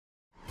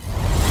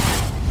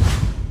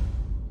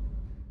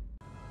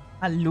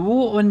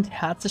Hallo und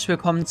herzlich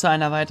willkommen zu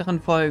einer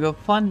weiteren Folge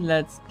von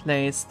Let's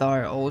Play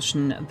Star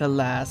Ocean The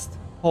Last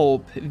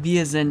Hope.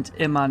 Wir sind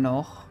immer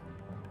noch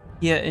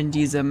hier in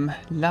diesem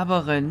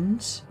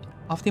Labyrinth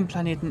auf dem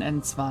Planeten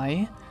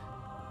N2.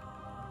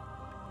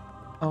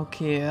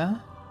 Okay.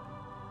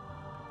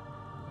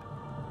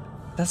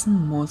 Das ist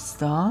ein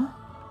Muster.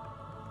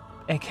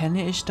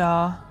 Erkenne ich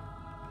da...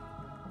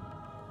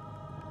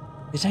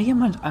 Wird da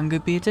jemand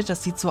angebetet?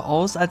 Das sieht so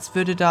aus, als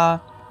würde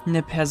da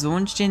eine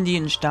Person stehen, die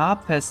einen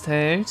Stab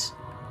festhält.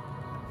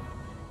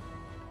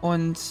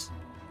 Und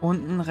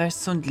unten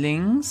rechts und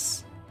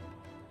links.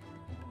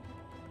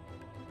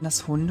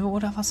 Das Hunde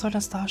oder was soll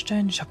das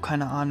darstellen? Ich habe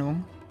keine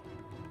Ahnung.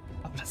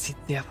 Aber das sieht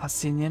sehr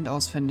faszinierend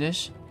aus, finde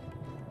ich.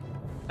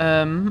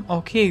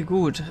 Okay,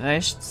 gut.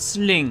 Rechts,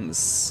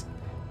 links.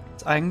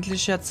 Ist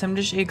eigentlich ja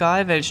ziemlich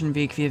egal, welchen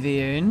Weg wir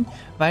wählen.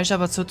 Weil ich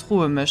aber zur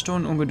Truhe möchte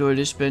und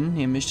ungeduldig bin,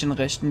 nehme ich den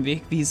rechten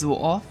Weg, wie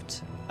so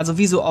oft. Also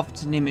wie so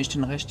oft nehme ich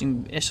den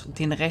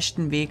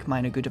rechten Weg.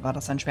 Meine Güte, war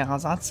das ein schwerer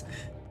Satz.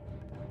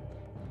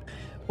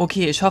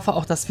 Okay, ich hoffe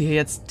auch, dass wir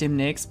jetzt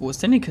demnächst... Wo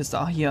ist denn die Kiste?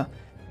 Ach, hier.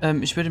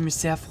 Ich würde mich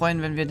sehr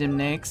freuen, wenn wir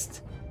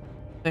demnächst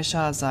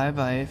frischer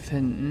Salbei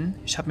finden.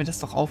 Ich habe mir das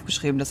doch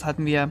aufgeschrieben. Das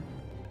hatten wir...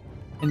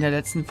 In der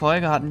letzten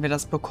Folge hatten wir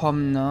das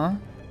bekommen, ne?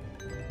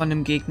 Von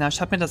dem Gegner.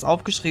 Ich habe mir das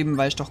aufgeschrieben,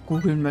 weil ich doch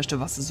googeln möchte,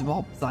 was es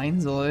überhaupt sein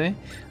soll.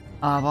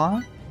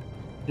 Aber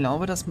ich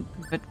glaube, das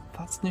wird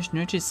fast nicht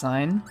nötig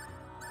sein.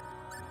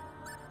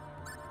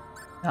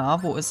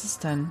 Ja, wo ist es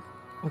denn?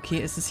 Okay,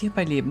 ist es hier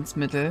bei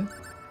Lebensmittel?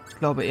 Ich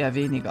glaube eher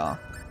weniger.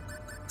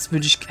 Das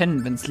würde ich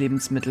kennen, wenn es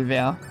Lebensmittel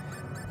wäre.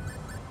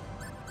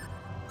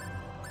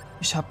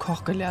 Ich habe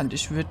Koch gelernt,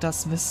 ich würde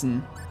das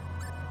wissen.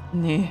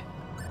 Nee.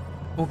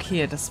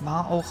 Okay, das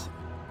war auch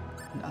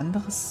ein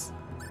anderes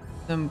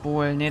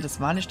Symbol. Nee, das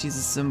war nicht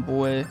dieses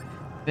Symbol.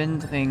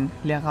 Windring,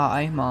 leerer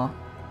Eimer.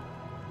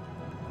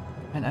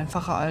 Ein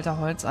einfacher alter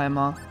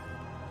Holzeimer.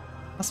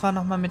 Was war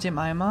nochmal mit dem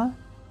Eimer?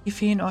 Die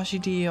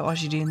Feenorchidee.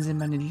 Orchideen sind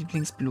meine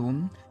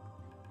Lieblingsblumen.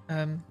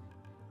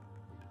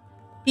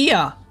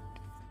 Hier!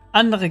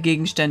 Andere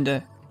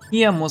Gegenstände.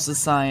 Hier muss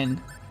es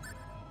sein.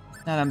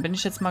 Na, dann bin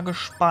ich jetzt mal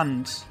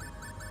gespannt.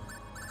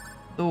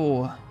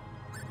 So.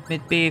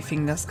 Mit B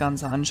fing das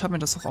Ganze an. Ich habe mir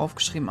das auch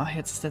aufgeschrieben. Ach,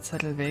 jetzt ist der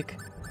Zettel weg.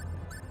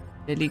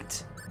 Der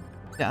liegt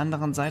auf der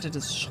anderen Seite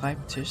des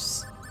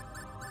Schreibtischs.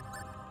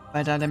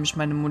 Weil da nämlich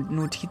meine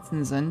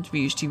Notizen sind,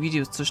 wie ich die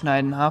Videos zu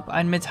schneiden habe.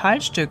 Ein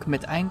Metallstück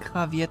mit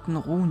eingravierten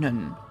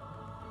Runen.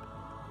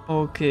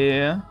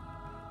 Okay.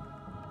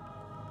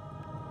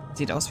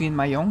 Sieht aus wie ein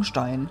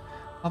Mayonstein.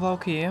 Aber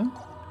okay.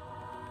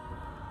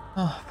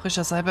 Oh,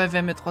 frischer Salbei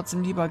wäre mir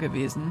trotzdem lieber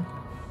gewesen.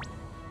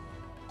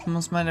 Ich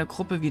muss meine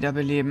Gruppe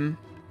wiederbeleben.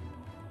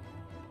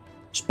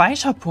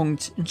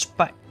 Speicherpunkt. Ein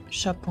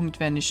Speicherpunkt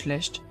wäre nicht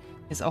schlecht.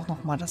 Ist auch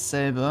nochmal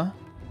dasselbe.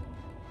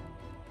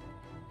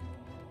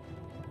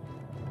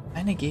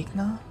 Keine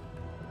Gegner?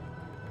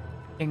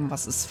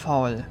 Irgendwas ist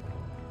faul.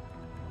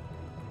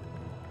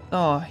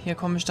 So, hier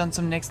komme ich dann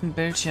zum nächsten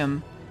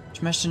Bildschirm.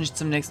 Ich möchte nicht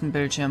zum nächsten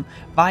Bildschirm.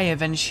 Weil,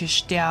 wenn ich hier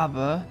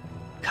sterbe,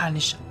 kann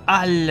ich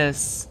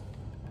alles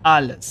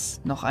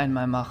noch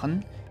einmal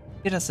machen.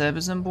 Hier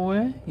dasselbe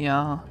Symbol?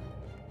 Ja,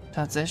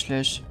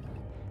 tatsächlich.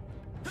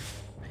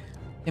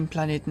 Im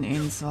Planeten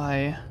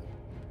N2.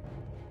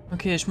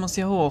 Okay, ich muss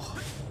hier hoch.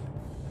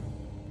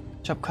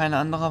 Ich habe keine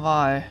andere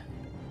Wahl.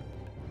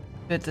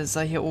 Bitte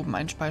sei hier oben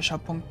ein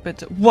Speicherpunkt,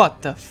 bitte. What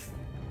the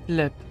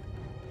flip?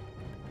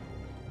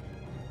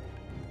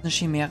 Eine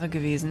Chimäre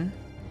gewesen?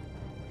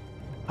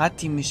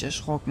 Hat die mich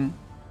erschrocken?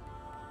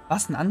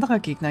 Was, ein anderer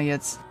Gegner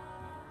jetzt?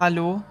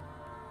 Hallo?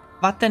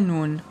 Was denn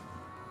nun?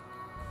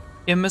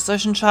 Ihr müsst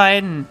euch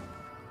entscheiden.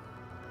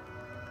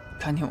 Ich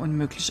kann hier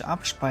unmöglich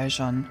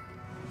abspeichern.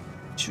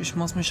 Ich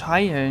muss mich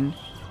heilen.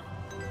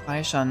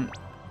 Speichern.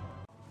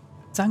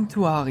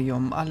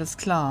 Sanktuarium, alles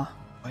klar.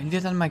 Wollen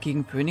wir dann mal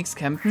gegen Phönix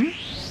campen?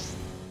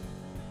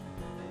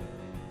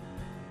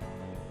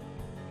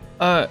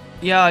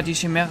 Ja, die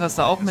Chimäre ist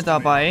da auch mit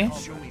dabei.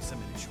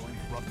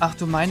 Ach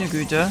du meine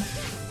Güte.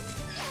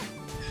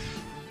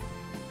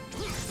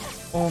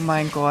 Oh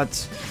mein Gott.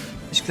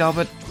 Ich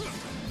glaube...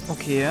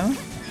 Okay.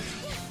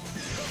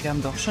 Wir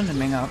haben doch schon eine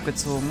Menge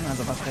abgezogen.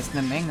 Also was heißt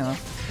eine Menge?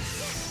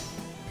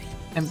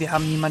 Wir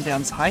haben niemanden, der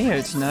uns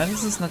heilt, ne?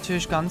 Das ist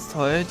natürlich ganz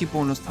toll. Die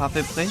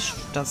Bonustafel bricht.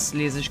 Das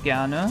lese ich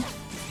gerne.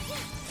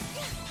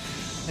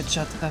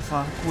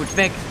 Headshot-Treffer. Gut,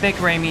 weg,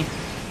 Raimi.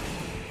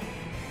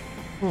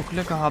 Oh,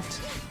 Glück gehabt.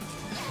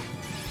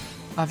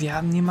 Aber wir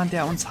haben niemanden,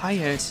 der uns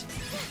heilt.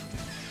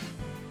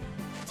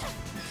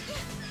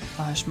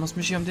 Ah, ich muss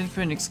mich hier um den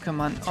Phönix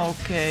kümmern.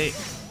 Okay.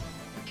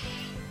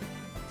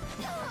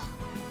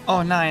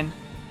 Oh nein.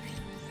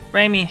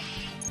 Raimi.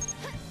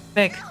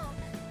 Weg.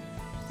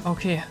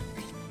 Okay.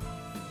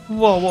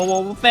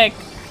 Wow, weg.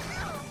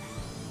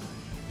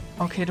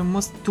 Okay, du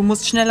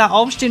musst schneller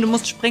aufstehen, du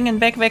musst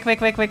springen. Weg.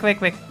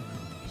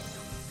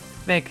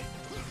 Weg.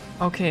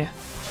 Okay.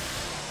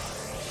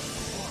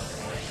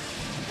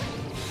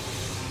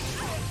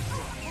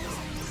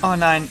 Oh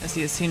nein,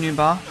 sie ist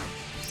hinüber.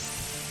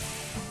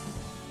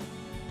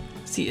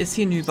 Sie ist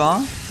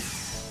hinüber.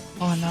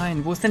 Oh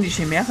nein, wo ist denn die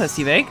Chimäre? Ist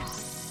die weg?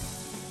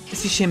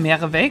 Ist die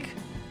Chimäre weg?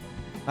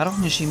 War doch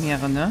eine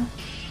Chimäre, ne?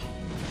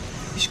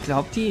 Ich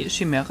glaube, die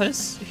Chimäre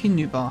ist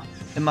hinüber.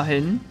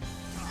 Immerhin.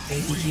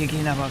 Ey, die hier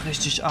gehen aber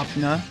richtig ab,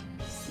 ne?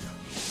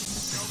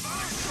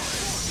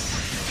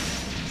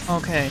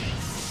 Okay.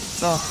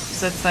 So,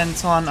 setz deinen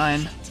Zorn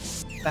ein.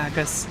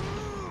 Berges.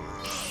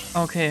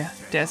 Okay,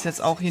 der ist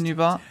jetzt auch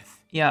hinüber.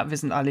 Ja, wir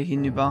sind alle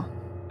hinüber.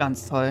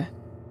 Ganz toll.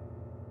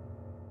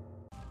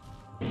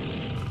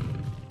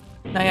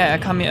 Naja, er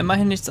kann mir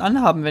immerhin nichts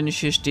anhaben, wenn ich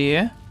hier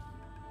stehe.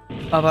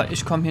 Aber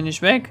ich komme hier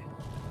nicht weg.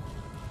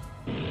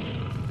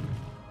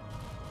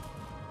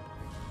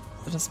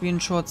 Das ist wie ein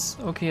Schutz.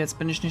 Okay, jetzt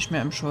bin ich nicht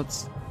mehr im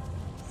Schutz.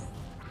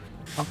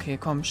 Okay,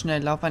 komm,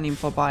 schnell, lauf an ihm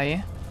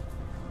vorbei.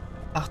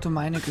 Ach du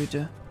meine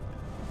Güte.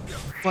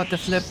 What the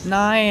flip?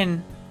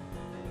 Nein!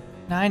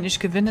 Nein, ich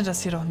gewinne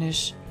das hier doch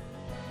nicht.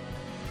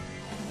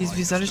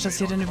 Wie soll ich das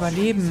hier denn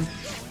überleben?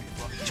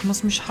 Ich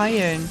muss mich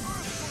heilen.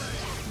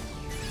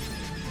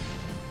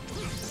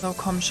 So,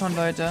 komm schon,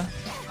 Leute.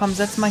 Komm,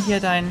 setz mal hier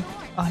dein...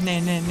 Ach,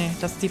 nee.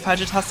 Das ist die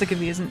falsche Taste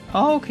gewesen.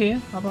 Oh, okay.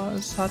 Aber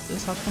es hat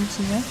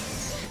funktioniert.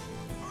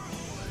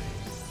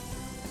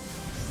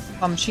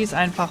 Komm, schieß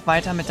einfach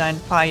weiter mit deinen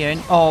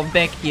Pfeilen. Oh,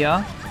 weg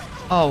hier.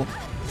 Oh,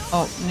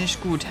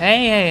 nicht gut.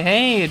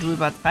 Hey. Du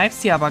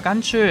übertreibst hier aber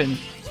ganz schön.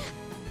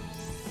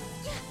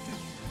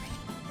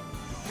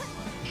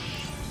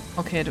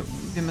 Okay,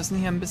 wir müssen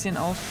hier ein bisschen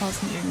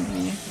aufpassen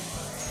irgendwie.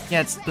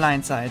 Jetzt,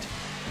 Blindside.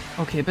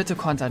 Okay, bitte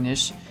konter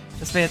nicht.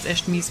 Das wäre jetzt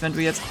echt mies, wenn du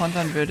jetzt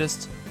kontern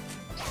würdest.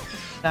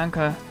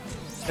 Danke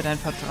für dein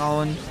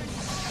Vertrauen.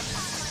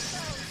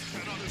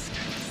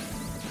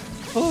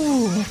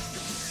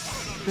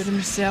 Ich würde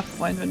mich sehr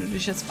freuen, wenn du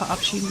dich jetzt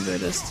verabschieden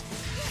würdest.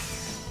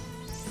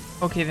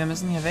 Okay, wir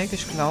müssen hier weg.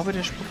 Ich glaube,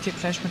 der spuckt hier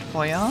gleich mit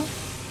Feuer.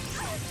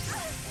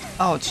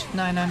 Autsch.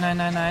 Nein.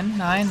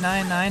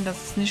 Das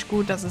ist nicht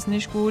gut. Das ist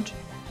nicht gut.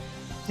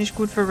 Nicht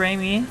gut für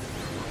Raimi.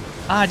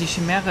 Ah, die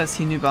Chimäre ist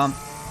hinüber.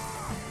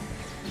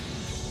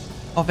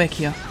 Oh, weg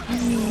hier.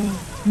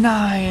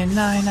 Nein.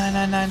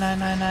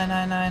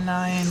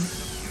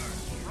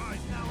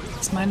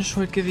 Das ist meine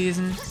Schuld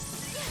gewesen.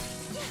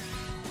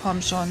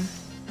 Komm schon.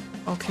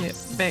 Okay,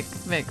 weg,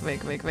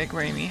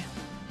 Raimi.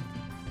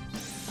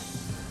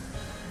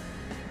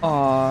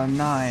 Oh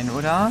nein,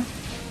 oder?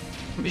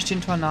 Hab ich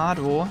den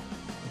Tornado?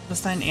 Ist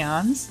das dein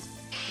Ernst?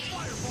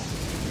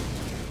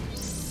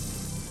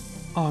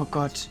 Oh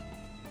Gott.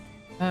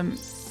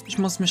 Ich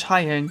muss mich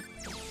heilen.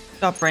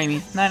 Stop,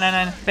 Raimi.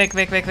 Nein. Weg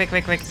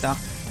da.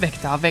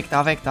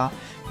 Weg da.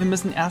 Wir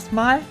müssen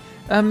erstmal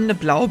eine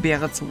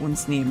Blaubeere zu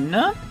uns nehmen,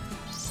 ne?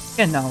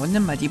 Genau,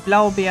 nimm mal die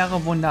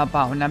Blaubeere,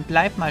 wunderbar. Und dann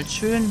bleib mal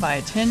schön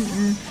weit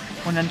hinten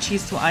und dann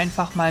schießt du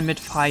einfach mal mit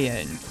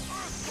Pfeilen.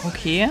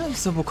 Okay,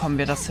 so bekommen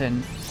wir das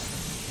hin.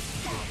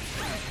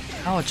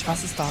 Autsch,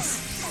 was ist das?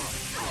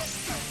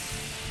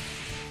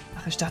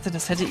 Ach, ich dachte,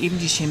 das hätte eben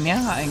die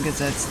Chimäre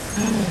eingesetzt.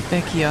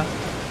 Weg hier.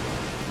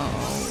 Oh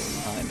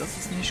nein, das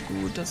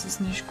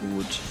ist nicht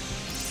gut.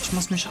 Ich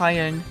muss mich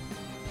heilen.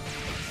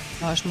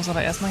 Oh, ich muss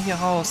aber erstmal hier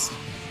raus.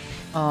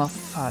 Oh,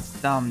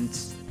 verdammt.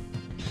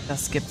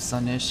 Das gibt's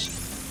doch nicht.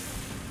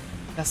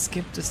 Das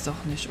gibt es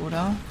doch nicht,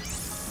 oder?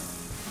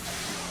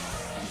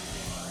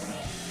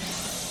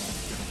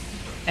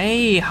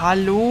 Ey,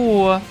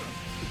 hallo.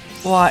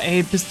 Boah,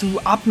 ey, bist du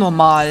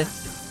abnormal.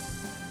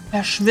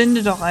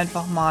 Verschwinde doch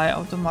einfach mal.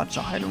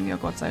 Automatische Heilung, ja,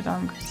 Gott sei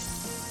Dank.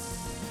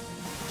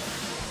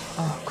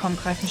 Oh, komm,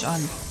 greif mich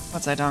an.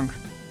 Gott sei Dank.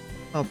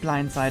 Oh,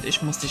 Blindside,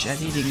 ich muss dich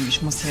erledigen.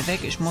 Ich muss hier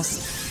weg. Ich muss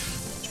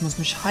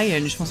mich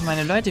heilen. Ich muss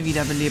meine Leute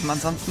wiederbeleben.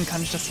 Ansonsten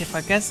kann ich das hier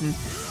vergessen.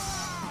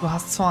 Du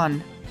hast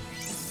Zorn.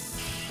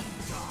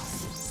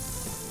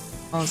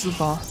 Oh,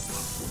 super.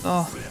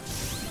 Oh.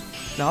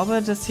 Ich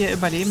glaube, das hier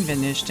überleben wir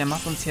nicht. Der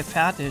macht uns hier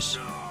fertig.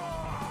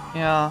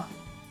 Ja.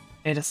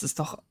 Ey, das ist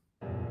doch...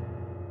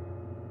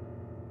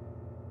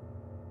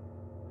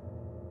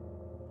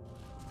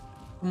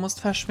 Du musst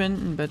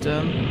verschwinden,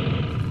 bitte.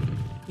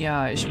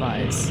 Ja, ich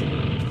weiß.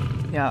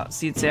 Ja,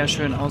 sieht sehr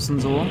schön aus und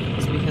so,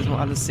 was wir hier so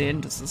alles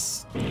sehen. Das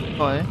ist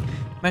toll.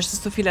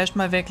 Möchtest du vielleicht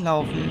mal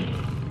weglaufen?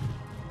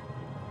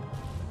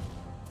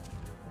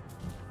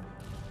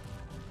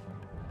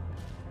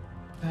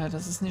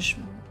 Das ist nicht...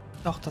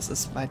 Doch, das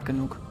ist weit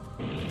genug.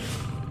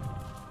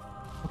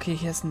 Okay,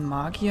 hier ist ein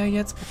Magier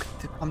jetzt.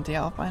 Wo kommt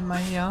der auf einmal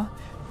her?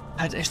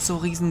 Halt echt so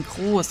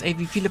riesengroß. Ey,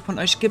 wie viele von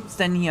euch gibt's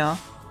denn hier?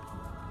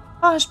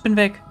 Ah, ich bin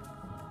weg.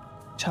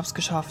 Ich hab's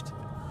geschafft.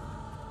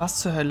 Was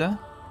zur Hölle?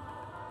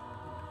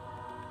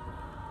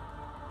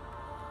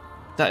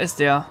 Da ist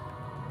er.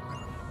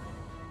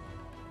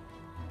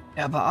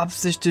 Er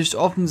beabsichtigt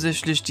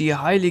offensichtlich, die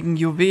heiligen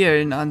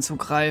Juwelen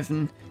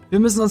anzugreifen. Wir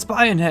müssen uns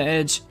beeilen, Herr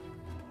Edge.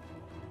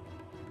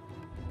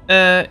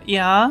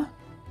 Ja.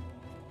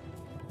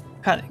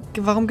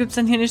 Warum gibt's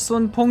denn hier nicht so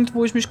einen Punkt,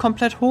 wo ich mich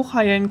komplett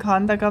hochheilen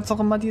kann? Da gab's auch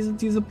immer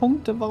diese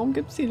Punkte. Warum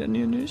gibt's die denn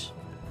hier nicht?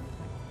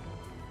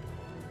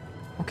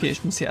 Okay,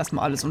 ich muss hier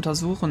erstmal alles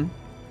untersuchen.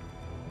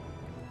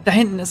 Da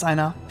hinten ist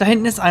einer. Da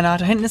hinten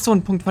ist so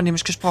ein Punkt, von dem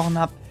ich gesprochen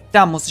habe.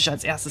 Da muss ich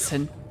als erstes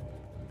hin.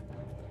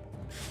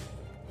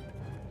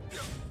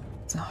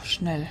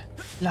 schnell.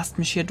 Lasst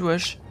mich hier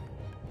durch.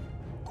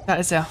 Da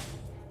ist er.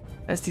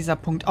 Da ist dieser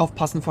Punkt.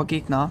 Aufpassen vor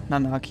Gegner,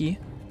 Nanaki.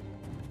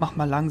 Mach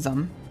mal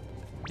langsam.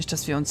 Nicht,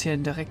 dass wir uns hier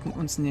direkt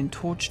in den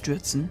Tod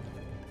stürzen.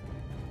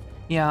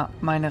 Ja,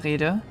 meine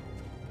Rede.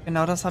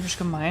 Genau das habe ich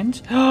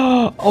gemeint.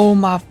 Oh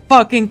my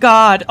fucking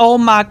God. Oh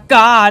my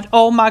God.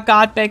 Oh my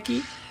God,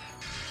 Becky.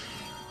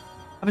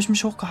 Habe ich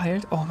mich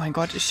hochgeheilt? Oh mein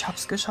Gott, ich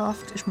hab's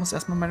geschafft. Ich muss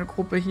erstmal meine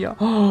Gruppe hier.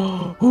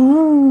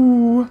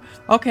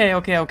 Okay,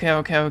 okay, okay,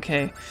 okay,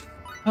 okay.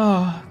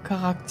 Oh,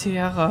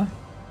 Charaktere.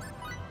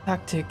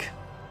 Taktik.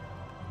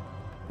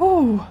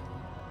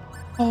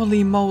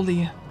 Holy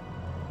moly.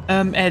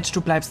 Edge,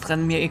 du bleibst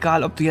drin. Mir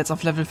egal, ob du jetzt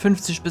auf Level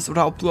 50 bist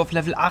oder ob du auf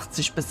Level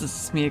 80 bist.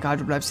 Es ist mir egal,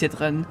 du bleibst hier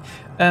drin.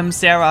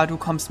 Sarah, du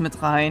kommst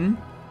mit rein.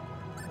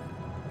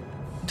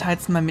 Du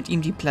teilst mal mit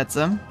ihm die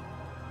Plätze.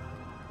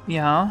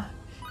 Ja.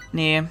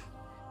 Nee.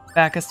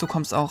 Berkes, du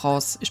kommst auch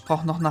raus. Ich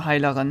brauche noch eine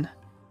Heilerin.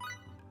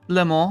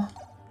 Limo,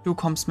 du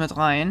kommst mit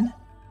rein.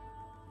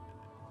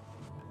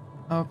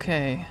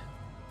 Okay.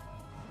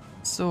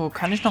 So,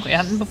 kann ich noch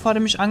ernten, bevor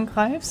du mich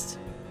angreifst?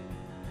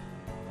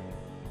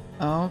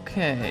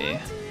 Okay.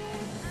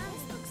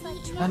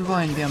 Dann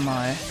wollen wir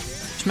mal.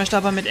 Ich möchte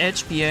aber mit Edge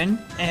spielen.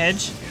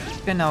 Edge.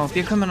 Genau,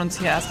 wir kümmern uns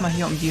hier erstmal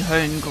hier um die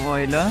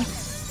Höllengräule.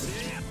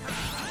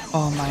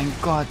 Oh mein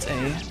Gott,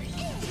 ey.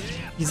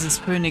 Dieses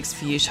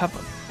Phönixvieh. Ich hab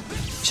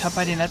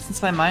bei den letzten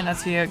 2 Malen,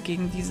 als wir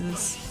gegen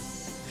dieses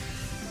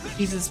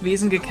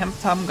Wesen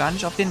gekämpft haben, gar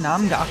nicht auf den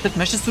Namen geachtet.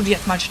 Möchtest du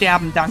jetzt mal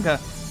sterben? Danke.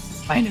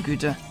 Meine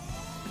Güte.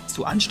 Bist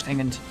du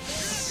anstrengend.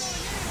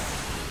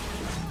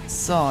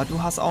 So,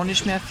 du hast auch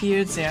nicht mehr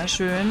viel. Sehr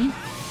schön.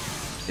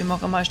 Wem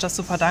auch immer ich das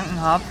zu verdanken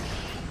habe.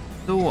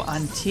 So,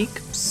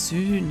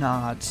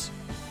 Antikpsynat.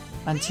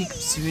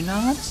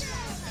 Antikpsynat?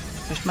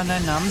 Spricht man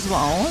deinen Namen so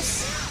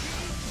aus?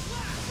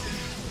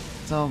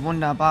 So,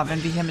 wunderbar.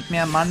 Wenn wir hier mit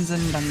mehr Mann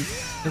sind, dann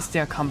ist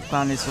der Kampf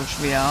gar nicht so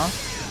schwer.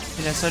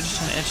 Vielleicht sollte ich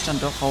den Edge dann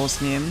doch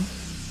rausnehmen.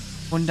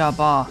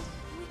 Wunderbar.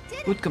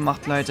 Gut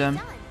gemacht,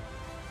 Leute.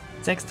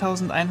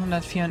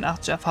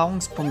 6184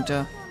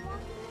 Erfahrungspunkte.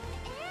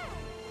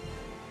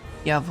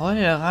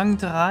 Jawohl, Rang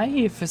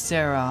 3 für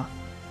Sarah.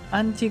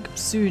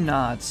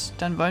 Antikpsynat.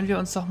 Dann wollen wir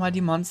uns doch mal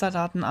die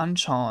Monsterdaten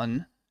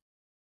anschauen.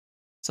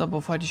 So,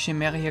 bevor die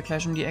Chimäre hier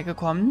gleich um die Ecke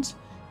kommt.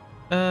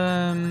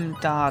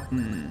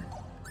 Daten.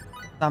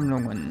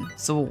 Sammlungen.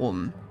 So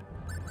rum.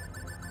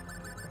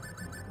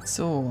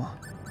 So.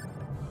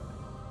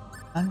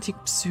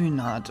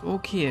 Antikpsynat.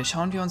 Okay,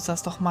 schauen wir uns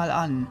das doch mal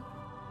an.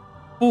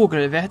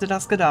 Vogel, wer hätte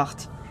das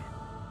gedacht?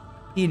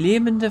 Die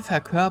lebende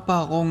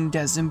Verkörperung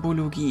der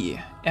Symbologie.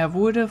 Er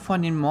wurde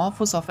von den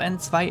Morphos auf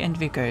N2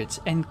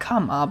 entwickelt,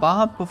 entkam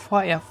aber,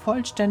 bevor er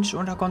vollständig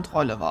unter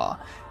Kontrolle war.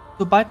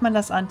 Sobald man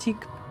das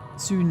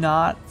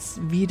Antikpsynat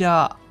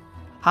wieder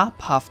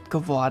habhaft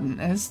geworden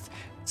ist,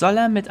 soll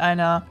er mit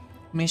einer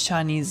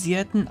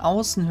mechanisierten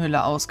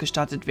Außenhülle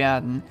ausgestattet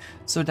werden,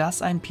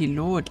 sodass ein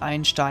Pilot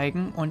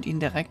einsteigen und ihn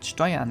direkt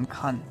steuern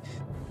kann.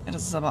 Ja,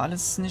 das ist aber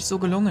alles nicht so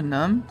gelungen,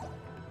 ne?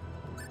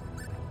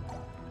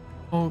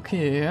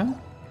 Okay.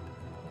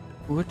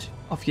 Gut,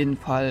 auf jeden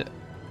Fall.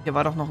 Hier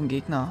war doch noch ein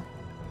Gegner.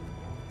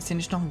 Ist hier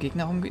nicht noch ein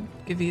Gegner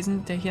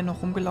gewesen, der hier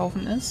noch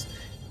rumgelaufen ist?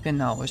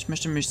 Genau, ich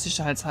möchte mich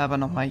sicherheitshalber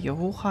nochmal hier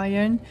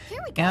hochheilen.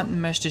 Ernten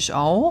möchte ich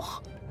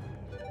auch.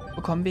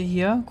 Bekommen wir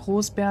hier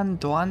Großbeeren,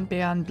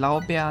 Dornbeeren,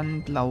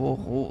 Blaubeeren, blaue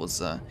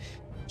Rose.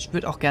 Ich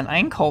würde auch gern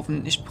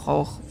einkaufen. Ich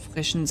brauche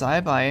frischen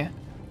Salbei.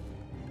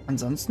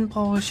 Ansonsten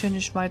brauche ich hier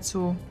nicht weit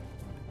zu.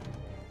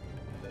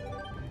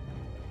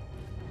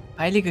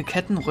 Heilige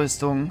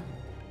Kettenrüstung.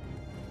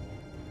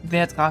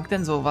 Wer tragt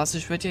denn sowas?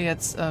 Ich würde ja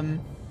jetzt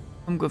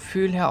vom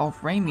Gefühl her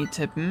auf Raimi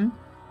tippen.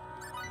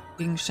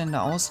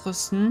 Gegenstände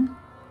ausrüsten.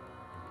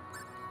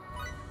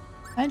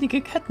 Heilige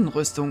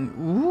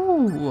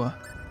Kettenrüstung.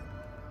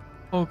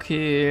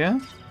 Okay.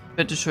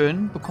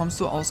 Bitteschön. Bekommst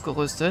du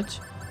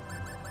ausgerüstet.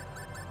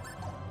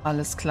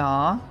 Alles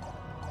klar.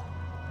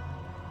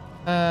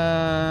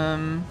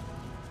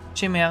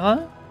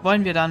 Chimäre.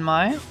 Wollen wir dann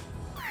mal?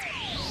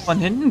 Von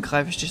hinten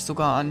greife ich dich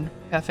sogar an.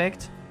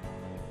 Perfekt.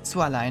 Bist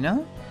du alleine?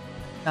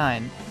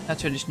 Nein,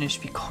 natürlich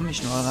nicht. Wie komme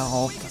ich nur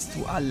darauf, dass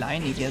du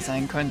alleine hier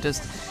sein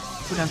könntest?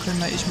 Gut, dann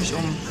kümmere ich mich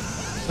um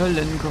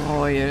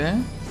Höllengräuel.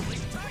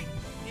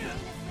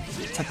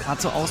 Das hat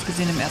gerade so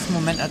ausgesehen im ersten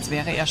Moment, als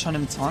wäre er schon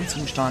im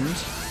Zornzustand.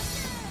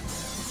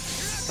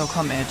 So,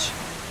 komm, Edge.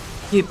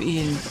 Gib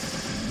ihn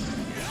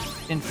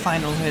den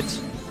Final Hit.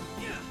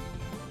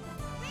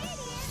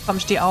 Komm,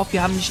 steh auf.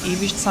 Wir haben nicht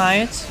ewig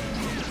Zeit.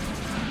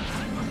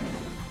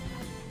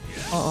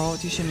 Oh,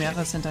 die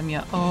Chimäre ist hinter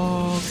mir.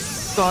 Oh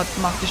Gott,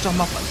 mach dich doch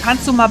mal...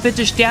 Kannst du mal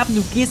bitte sterben?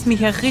 Du gehst mir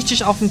hier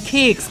richtig auf den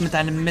Keks mit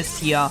deinem Mist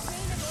hier.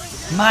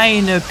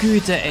 Meine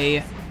Güte,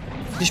 ey.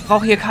 Ich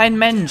brauche hier keinen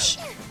Mensch.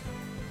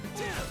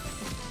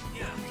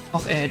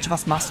 Och, Edge,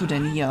 was machst du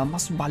denn hier?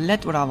 Machst du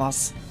Ballett oder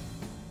was?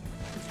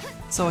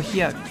 So,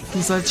 hier.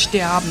 Du sollst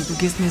sterben. Du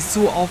gehst mir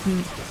so auf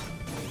den...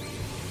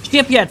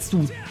 Stirb jetzt,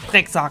 du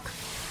Drecksack.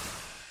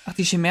 Ach,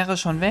 die Chimäre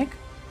ist schon weg?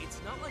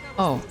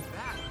 Oh.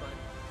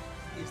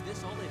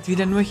 Ist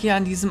wieder nur hier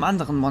an diesem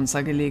anderen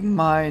Monster gelegen.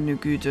 Meine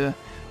Güte.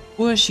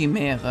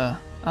 Urchimäre.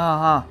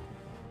 Aha.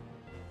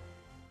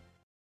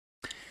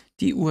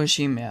 Die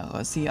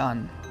Urchimäre. Sieh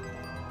an.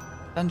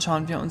 Dann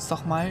schauen wir uns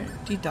doch mal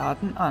die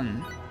Daten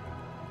an.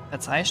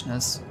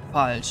 Verzeichnis.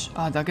 Falsch.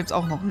 Ah, da gibt es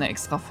auch noch eine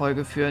extra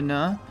Folge für,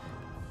 ne?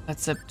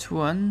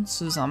 Rezepturen,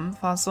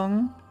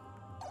 Zusammenfassung.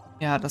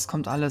 Ja, das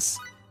kommt alles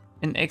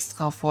in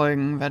extra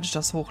Folgen. Werde ich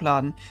das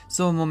hochladen.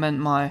 So, Moment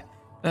mal.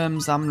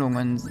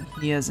 Sammlungen.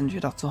 Hier sind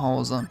wir doch zu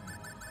Hause.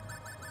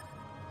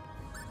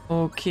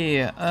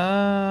 Okay,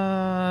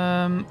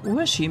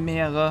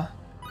 Urchimäre.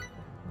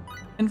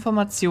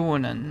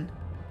 Informationen.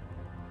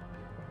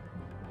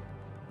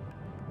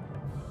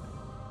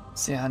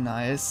 Sehr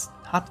nice.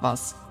 Hat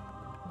was.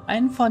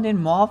 Ein von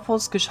den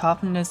Morphos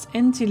geschaffenes,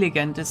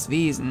 intelligentes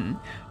Wesen,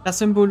 das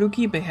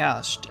Symbologie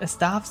beherrscht. Es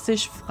darf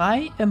sich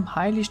frei im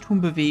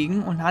Heiligtum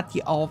bewegen und hat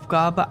die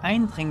Aufgabe,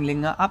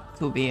 Eindringlinge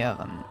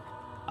abzuwehren.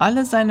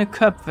 Alle seine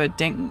Köpfe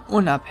denken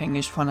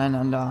unabhängig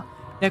voneinander.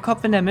 Der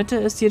Kopf in der Mitte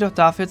ist jedoch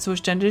dafür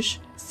zuständig,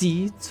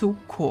 sie zu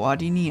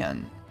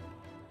koordinieren.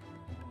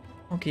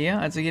 Okay,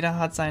 also jeder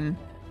hat seine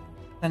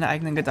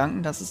eigenen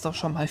Gedanken, das ist doch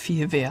schon mal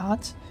viel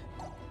wert.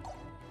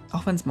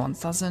 Auch wenn es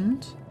Monster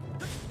sind.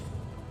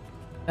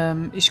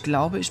 Ich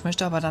glaube, ich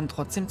möchte aber dann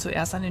trotzdem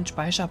zuerst an den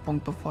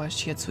Speicherpunkt, bevor ich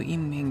hier zu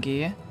ihm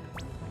hingehe.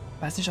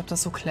 Ich weiß nicht, ob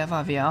das so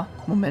clever wäre.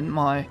 Moment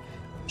mal.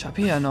 Ich habe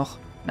hier ja noch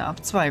eine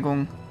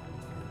Abzweigung.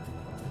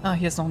 Ah,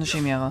 hier ist noch eine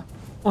Chimäre.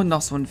 Und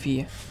noch so ein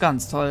Vieh.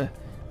 Ganz toll.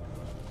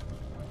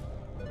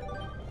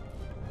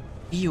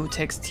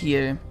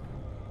 Biotextil.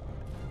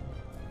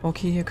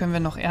 Okay, hier können wir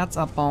noch Erz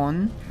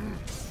abbauen.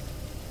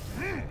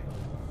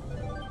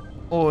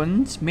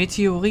 Und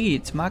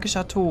Meteorit,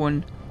 magischer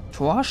Ton,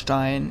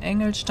 Torstein,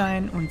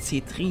 Engelstein und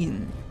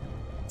Zitrin.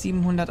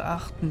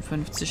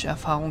 758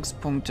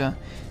 Erfahrungspunkte.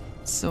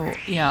 So,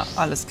 ja,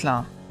 alles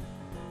klar.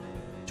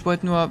 Ich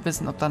wollte nur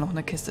wissen, ob da noch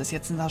eine Kiste ist.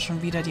 Jetzt sind da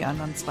schon wieder die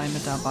anderen zwei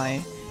mit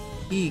dabei.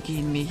 Die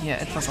gehen mir hier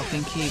etwas auf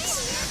den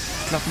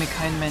Keks. Glaubt mir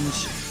kein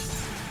Mensch.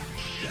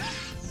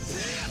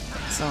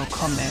 So,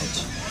 komm,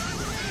 Edge.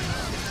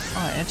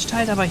 Oh, Edge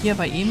teilt aber hier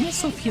bei ihm nicht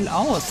so viel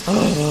aus.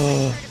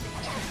 Oh.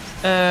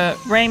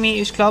 Raimi,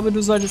 ich glaube,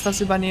 du solltest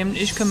das übernehmen.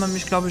 Ich kümmere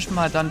mich, glaube ich,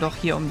 mal dann doch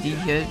hier um die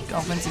hier.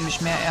 Auch wenn sie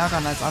mich mehr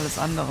ärgern als alles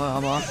andere,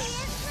 aber...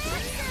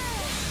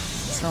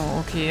 So,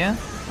 okay.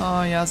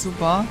 Oh, ja,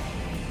 super.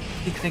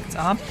 Die kriegt's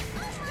ab.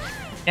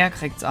 Er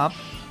kriegt's ab.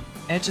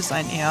 Edge ist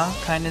ein Er,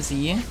 keine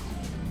Sie.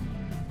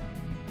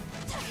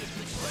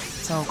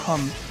 So,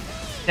 komm.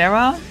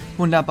 Sarah?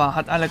 Wunderbar,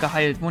 hat alle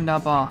geheilt.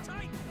 Wunderbar.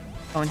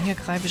 So, und hier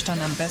greife ich dann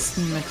am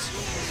besten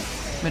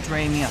mit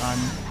Raimi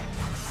an.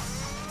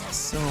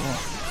 So.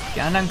 Die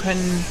anderen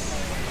können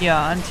ihr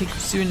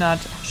Antiksynat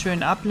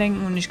schön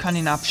ablenken und ich kann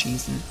ihn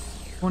abschießen.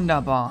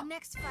 Wunderbar.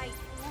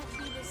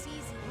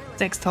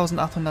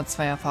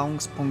 6802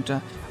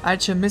 Erfahrungspunkte.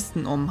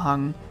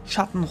 Alchemistenumhang,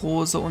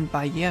 Schattenrose und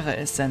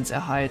Barriereessenz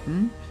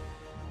erhalten.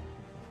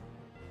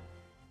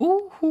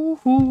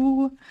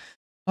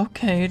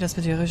 Okay, das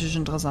wird ja richtig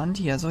interessant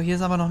hier. So, hier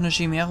ist aber noch eine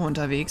Chimäre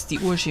unterwegs. Die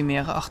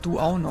Urchimäre. Ach, du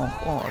auch noch.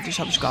 Oh, dich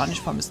habe ich gar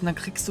nicht vermisst. Und dann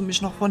kriegst du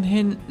mich noch von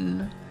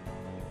hinten.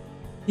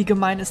 Wie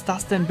gemein ist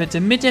das denn bitte?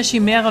 Mit der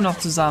Chimäre noch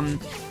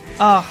zusammen.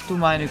 Ach, du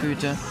meine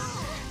Güte.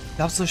 Ich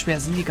glaube, so schwer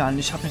sind die gar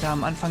nicht. Ich habe mir da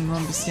am Anfang nur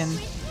ein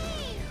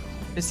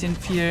bisschen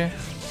viel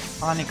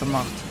Panik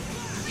gemacht.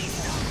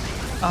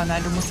 Ah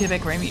nein, du musst hier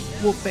weg, Raimi.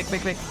 Weg,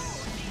 weg, weg.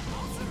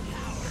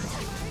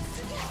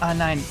 Ah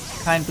nein,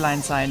 kein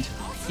Blindside.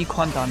 Die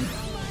kontern.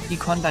 Die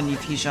kontern die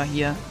Viecher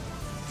hier.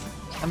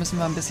 Da müssen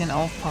wir ein bisschen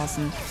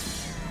aufpassen.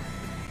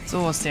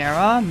 So,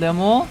 Sarah,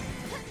 Limo.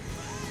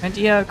 Könnt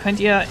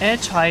ihr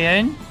Edge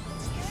heilen?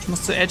 Ich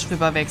muss zu Edge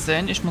rüber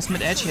wechseln. Ich muss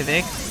mit Edge hier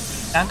weg.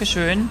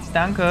 Dankeschön.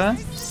 Danke.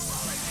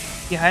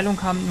 Die Heilung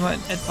kam nur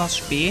etwas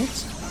spät.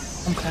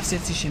 Und greifst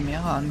jetzt die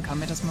Chimäre an? Kann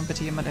mir das mal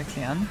bitte jemand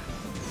erklären?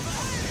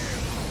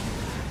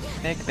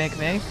 Weg, weg,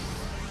 weg.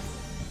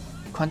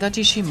 Kontert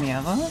die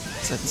Chimäre?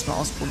 Sollten es mal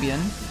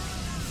ausprobieren.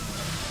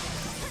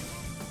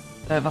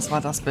 Was war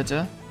das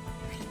bitte?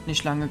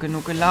 Nicht lange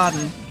genug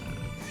geladen.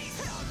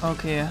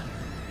 Okay.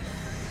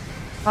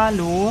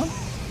 Hallo?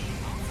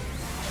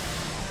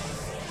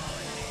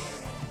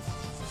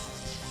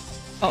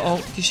 Oh oh,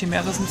 die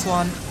Chimäre ist ein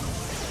Zorn.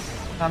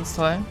 Ganz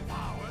toll.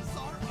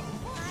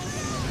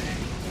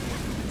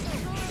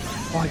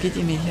 Boah, geht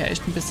ihr mir hier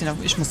echt ein bisschen auf...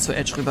 Ich muss zu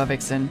Edge rüber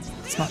wechseln.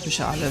 Das macht mich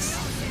ja alles.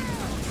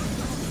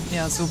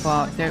 Ja,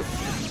 super.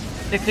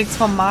 Der kriegt's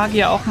vom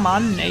Magier auch,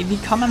 Mann. Ey, wie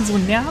kann man so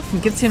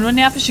nerven? Gibt's hier nur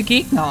nervige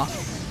Gegner?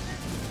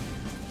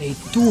 Ey,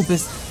 du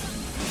bist...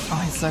 Oh,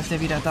 jetzt läuft er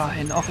wieder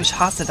dahin. Och, ich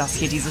hasse das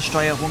hier, diese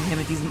Steuerung hier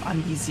mit diesem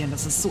Anvisieren.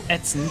 Das ist so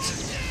ätzend.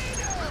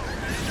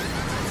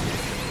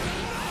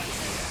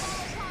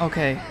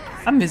 Okay,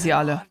 haben wir sie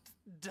alle.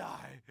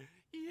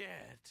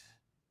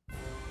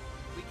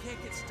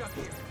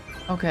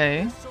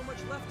 Okay.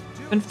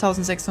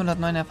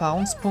 5609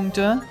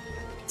 Erfahrungspunkte.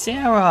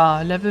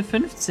 Sarah, Level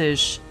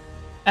 50.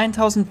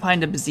 1000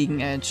 Feinde besiegen,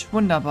 Edge.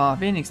 Wunderbar,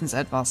 wenigstens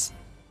etwas.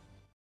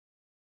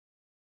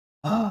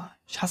 Oh,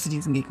 ich hasse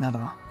diesen Gegner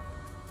da.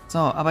 So,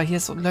 aber hier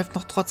läuft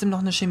noch trotzdem noch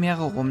eine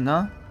Chimäre rum,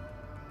 ne?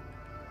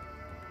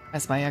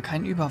 Es war ja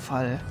kein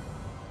Überfall.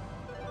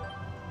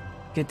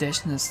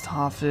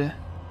 Gedächtnistafel.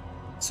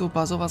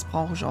 Super, sowas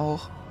brauche ich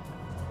auch.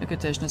 Eine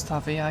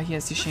Gedächtnistafel. Ja, hier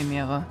ist die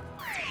Chimäre.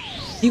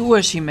 Die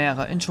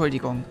Urchimäre,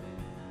 Entschuldigung.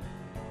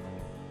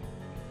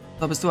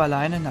 So, bist du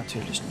alleine?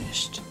 Natürlich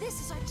nicht.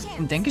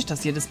 Und denke ich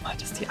das jedes Mal,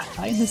 dass die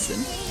alleine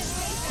sind?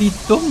 Wie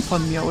dumm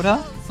von mir,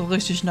 oder? So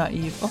richtig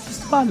naiv. Oh,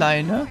 bist du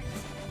alleine?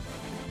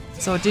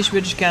 So, dich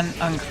würde ich gern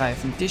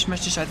angreifen. Dich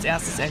möchte ich als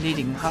erstes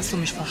erledigen. Hast du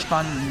mich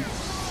verstanden?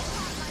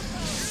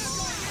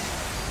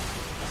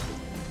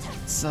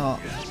 So.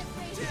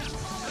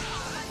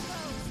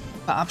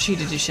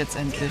 Verabschiede dich jetzt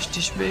endlich.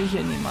 Dich will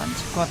hier niemand.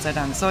 Gott sei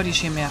Dank. So, die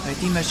Chimäre.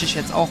 Die möchte ich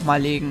jetzt auch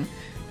mal legen.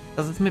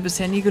 Das ist mir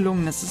bisher nie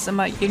gelungen. Es ist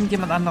immer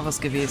irgendjemand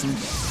anderes gewesen.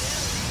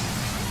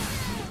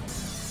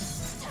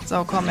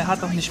 So, komm, er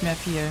hat doch nicht mehr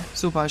viel.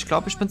 Super, ich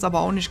glaube, ich bin es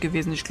aber auch nicht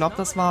gewesen. Ich glaube,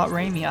 das war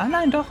Raimi. Ah,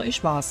 nein, doch,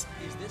 ich war's.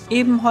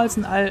 Ebenholz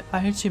und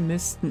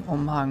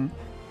Alchemistenumhang.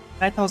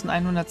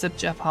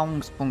 3170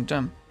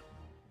 Erfahrungspunkte.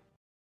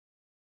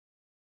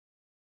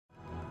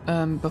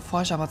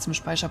 Bevor ich aber zum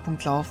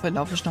Speicherpunkt laufe,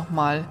 laufe ich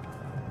nochmal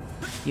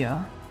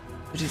hier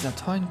zu dieser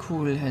tollen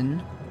Kugel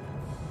hin.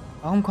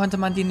 Warum konnte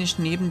man die nicht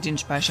neben den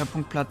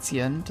Speicherpunkt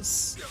platzieren?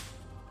 Das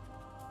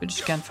würde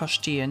ich gern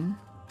verstehen.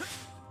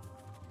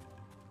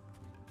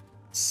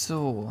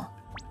 So.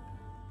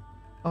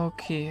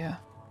 Okay.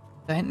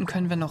 Da hinten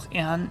können wir noch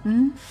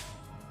ernten.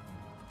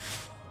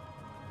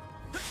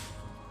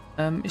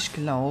 Ich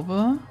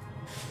glaube...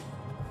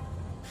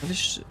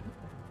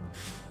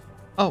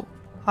 Oh,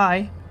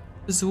 hi.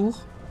 Besuch.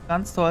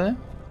 Ganz toll.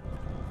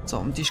 So,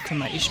 um dich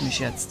kümmere ich mich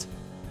jetzt.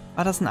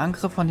 War das ein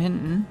Angriff von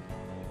hinten?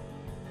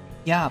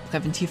 Ja,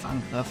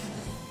 Präventivangriff.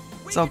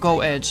 So,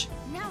 go Edge.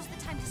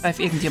 Greif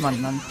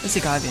irgendjemanden an. Ist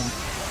egal wen.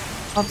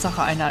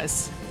 Hauptsache einer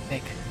ist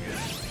weg.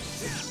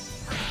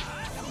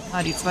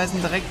 Ah, die zwei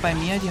sind direkt bei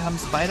mir. Die haben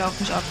es beide auf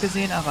mich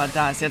abgesehen. Aber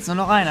da ist jetzt nur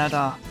noch einer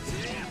da.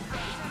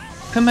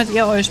 Kümmert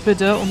ihr euch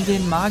bitte um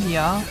den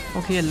Magier.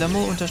 Okay,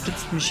 Limo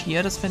unterstützt mich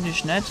hier. Das finde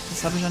ich nett.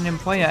 Das habe ich an dem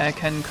Feuer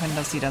erkennen können,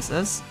 dass sie das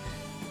ist.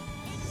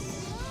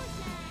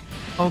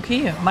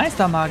 Okay,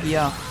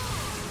 Meistermagier.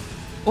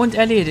 Und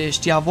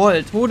erledigt.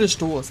 Jawohl,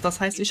 Todesstoß. Das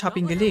heißt, ich habe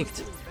ihn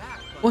gelegt.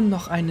 Und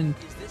noch einen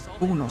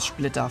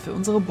Bonussplitter für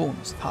unsere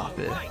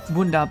Bonustafel.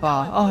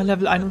 Wunderbar. Oh,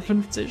 Level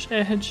 51.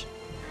 Edge.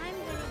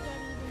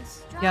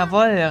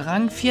 Jawohl,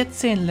 Rang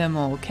 14,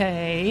 Limo.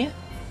 Okay.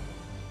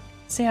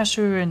 Sehr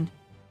schön.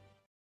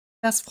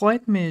 Das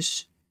freut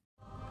mich.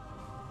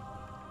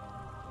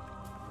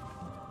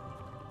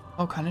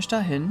 Oh, kann ich da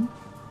hin?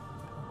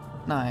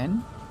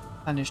 Nein,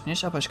 kann ich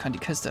nicht, aber ich kann die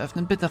Kiste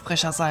öffnen. Bitte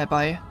frischer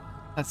Salbei.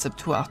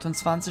 Rezeptur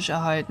 28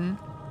 erhalten.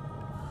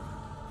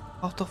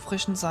 Braucht doch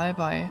frischen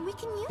Salbei.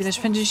 Vielleicht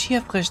finde ich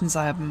hier frischen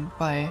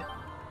Salbei.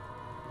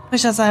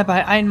 Frischer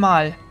Salbei,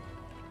 einmal.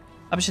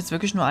 Habe ich jetzt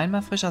wirklich nur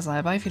einmal frischer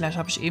Salbei? Vielleicht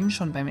habe ich eben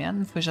schon beim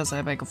Ernten frischer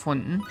Salbei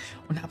gefunden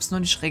und habe es nur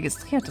nicht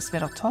registriert. Das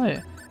wäre doch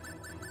toll.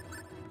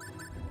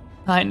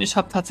 Nein, ich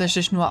habe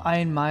tatsächlich nur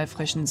einmal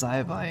frischen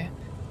Salbei.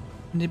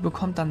 Und die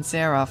bekommt dann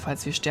Sarah,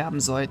 falls wir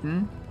sterben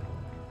sollten.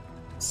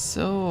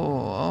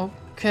 So,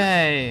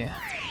 okay.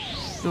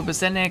 Du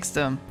bist der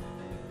Nächste.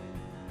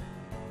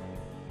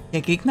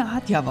 Der Gegner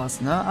hat ja was,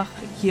 ne? Ach,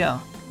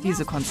 hier.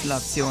 Diese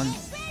Konstellation.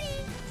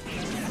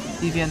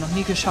 Die wir noch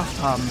nie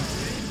geschafft haben.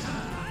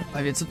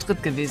 Weil wir zu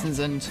dritt gewesen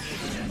sind.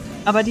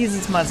 Aber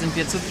dieses Mal sind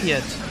wir zu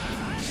viert.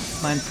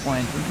 Mein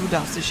Freund. Und du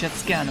darfst dich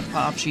jetzt gerne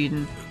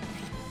verabschieden.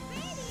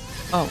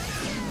 Oh.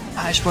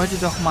 Ah, ich wollte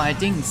doch mal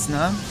Dings,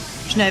 ne?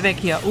 Schnell weg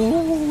hier.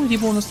 Die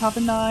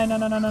Bonustafel. Nein, nein,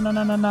 nein, nein, nein,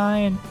 nein, nein,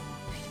 nein.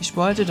 Ich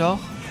wollte doch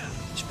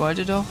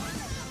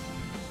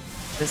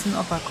wissen,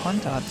 ob er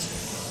kontert.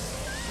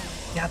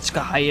 Der hat sich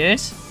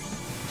geheilt.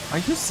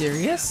 Are you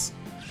serious?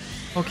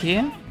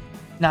 Okay.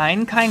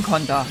 Nein, kein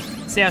Konter.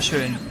 Sehr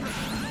schön.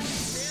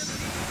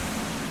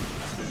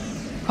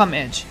 Komm,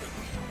 Edge.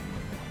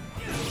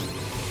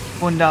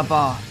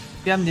 Wunderbar.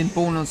 Wir haben den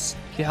Bonus.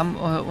 Wir haben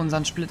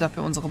unseren Splitter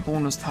für unsere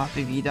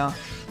Bonustafel wieder.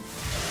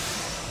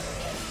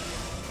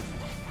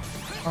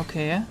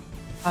 Okay.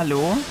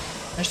 Hallo?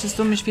 Möchtest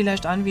du mich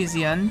vielleicht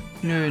anvisieren?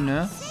 Nö,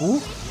 ne?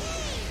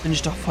 Bin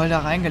ich doch voll da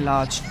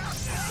reingelatscht.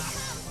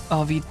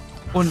 Oh, wie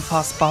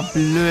unfassbar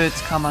blöd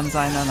kann man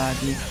sein,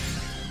 Nanaki.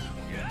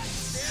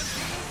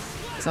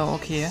 So,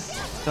 okay.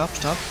 Stopp,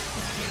 stopp.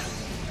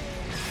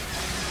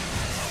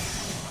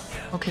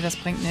 Okay, das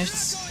bringt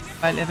nichts,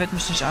 weil er wird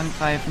mich nicht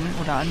angreifen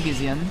oder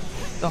anvisieren.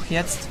 Doch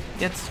jetzt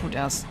tut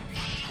er's.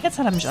 Jetzt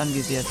hat er mich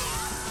anvisiert.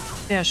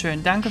 Sehr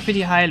schön. Danke für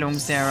die Heilung,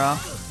 Sarah.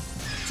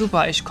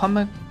 Super, ich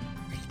komme...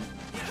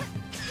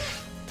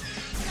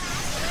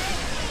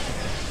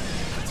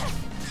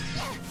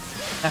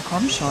 Na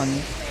komm schon.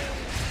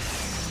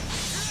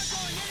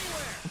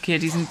 Okay,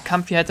 diesen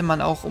Kampf hier hätte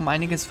man auch um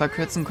einiges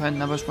verkürzen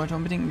können, aber ich wollte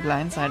unbedingt einen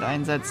Blindside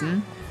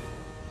einsetzen.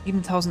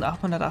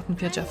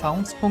 7848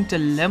 Erfahrungspunkte.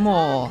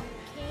 Limo.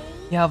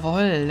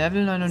 Jawohl,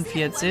 Level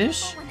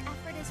 49.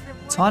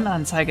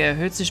 Zornanzeige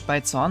erhöht sich bei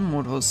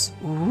Zornmodus.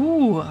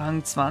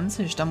 Rang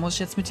 20. Da muss ich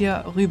jetzt mit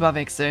dir rüber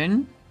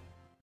wechseln.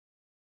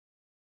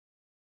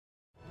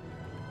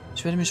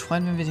 Ich würde mich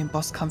freuen, wenn wir den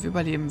Bosskampf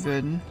überleben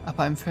würden.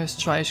 Aber im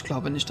First Try, ich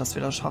glaube nicht, dass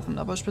wir das schaffen.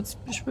 Aber ich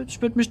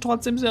würd mich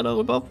trotzdem sehr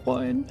darüber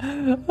freuen.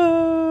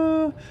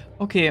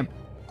 Okay.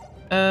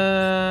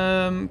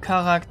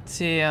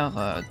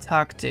 Charaktere.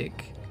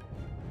 Taktik.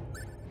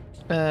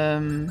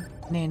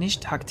 Nee,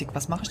 nicht Taktik.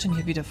 Was mache ich denn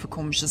hier wieder für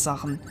komische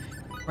Sachen?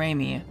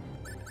 Ramy.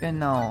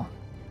 Genau.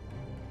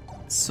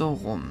 So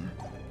rum.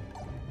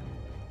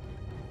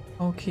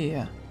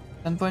 Okay.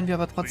 Dann wollen wir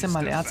aber trotzdem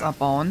mal Erz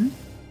abbauen.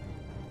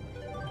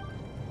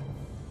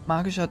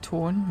 Magischer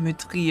Ton,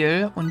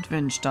 Mithril und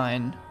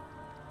Windstein.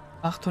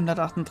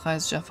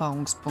 838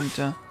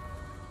 Erfahrungspunkte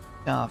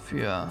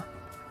dafür.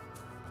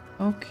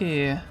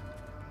 Okay.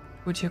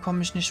 Gut, hier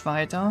komme ich nicht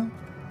weiter.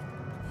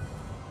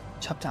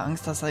 Ich habe da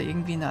Angst, dass da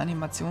irgendwie eine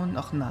Animation,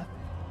 noch eine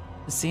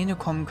Szene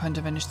kommen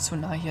könnte, wenn ich zu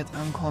nah hier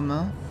dran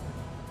komme.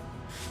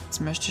 Das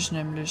möchte ich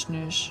nämlich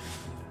nicht.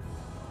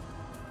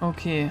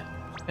 Okay.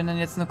 Ich bin dann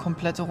jetzt eine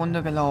komplette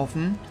Runde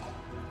gelaufen.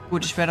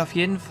 Gut, ich werde auf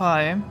jeden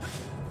Fall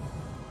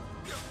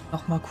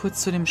noch mal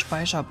kurz zu dem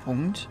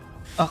Speicherpunkt.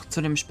 Ach,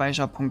 zu dem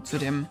Speicherpunkt, zu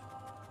dem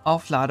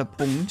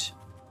Aufladepunkt.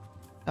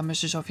 Da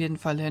möchte ich auf jeden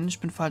Fall hin. Ich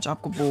bin falsch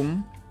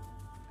abgebogen.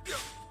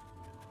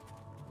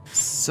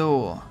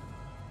 So.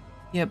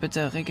 Hier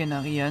bitte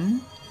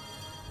regenerieren.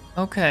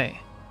 Okay.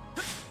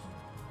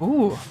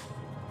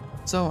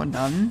 So, und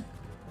dann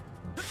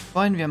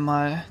wollen wir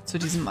mal zu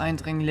diesem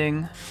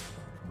Eindringling,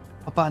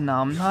 ob er einen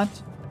Namen hat.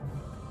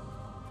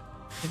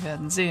 Wir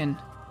werden sehen.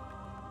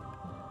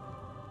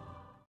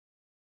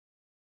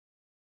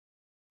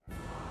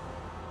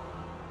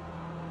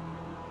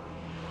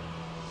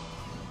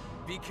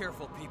 Be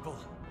careful, people.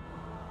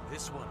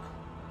 This one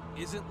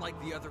isn't like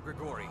the other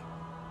Grigori.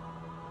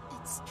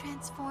 It's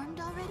transformed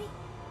already?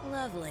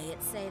 Lovely,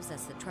 it saves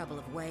us the trouble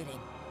of waiting.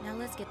 Now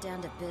let's get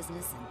down to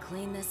business and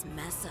clean this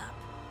mess up.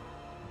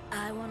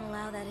 I won't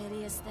allow that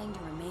hideous thing to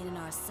remain in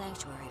our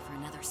sanctuary for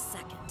another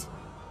second.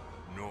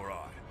 Nor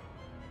I.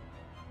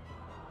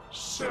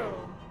 So,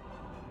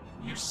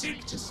 you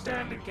seek to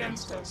stand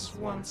against us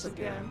once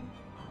again?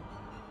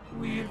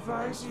 We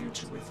advise you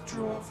to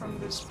withdraw from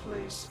this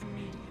place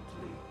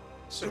immediately,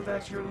 so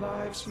that your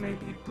lives may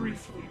be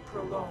briefly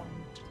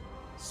prolonged.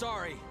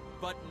 Sorry,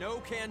 but no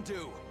can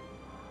do.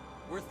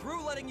 We're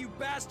through letting you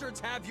bastards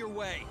have your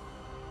way.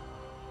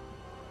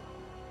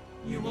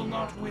 You will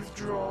not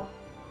withdraw,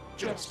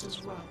 just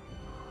as well.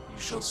 You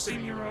shall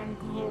sing your own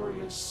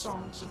glorious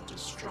songs of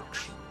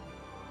destruction.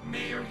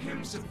 May your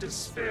hymns of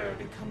despair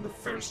become the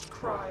first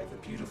cry of a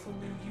beautiful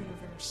new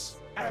universe,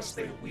 as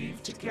they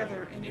weave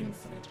together in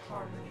infinite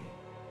harmony.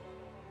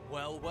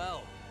 Well,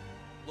 well.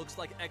 Looks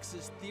like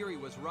X's theory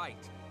was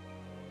right.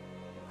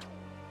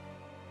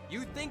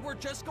 You think we're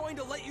just going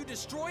to let you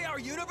destroy our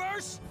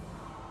universe?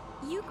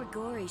 You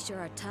Grigori sure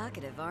are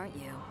talkative, aren't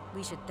you?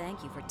 We should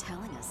thank you for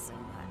telling us so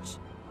much.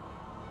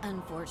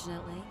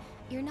 Unfortunately,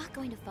 you're not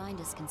going to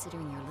find us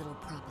considering your little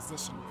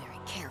proposition very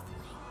carefully.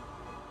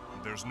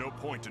 There's no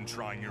point in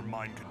trying your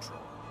mind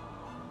control.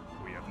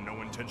 We have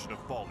no intention of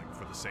falling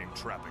for the same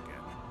trap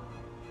again.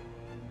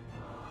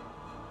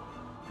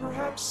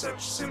 Perhaps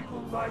such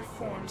simple life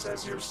forms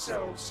as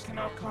yourselves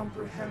cannot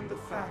comprehend the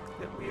fact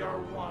that we are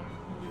one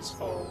who is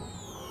all.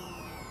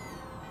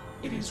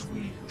 It is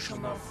we who shall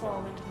not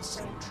fall into the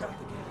same trap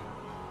again.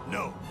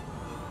 No.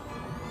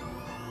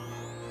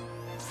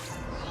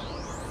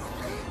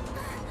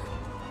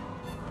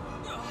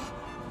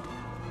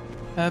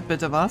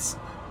 Bitte was?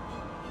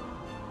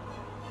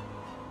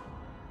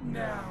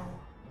 Now,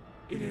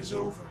 it is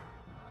over.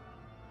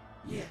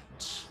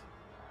 Yet,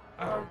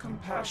 our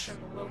compassion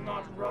will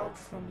not rob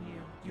from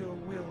you your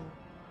will.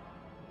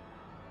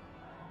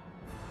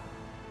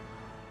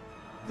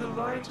 The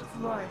light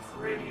of life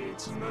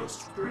radiates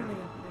most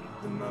brilliantly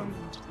the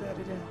moment that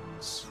it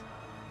ends.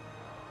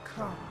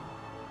 Come,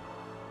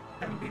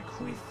 and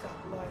bequeath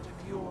that light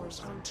of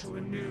yours unto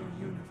a new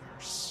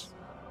universe.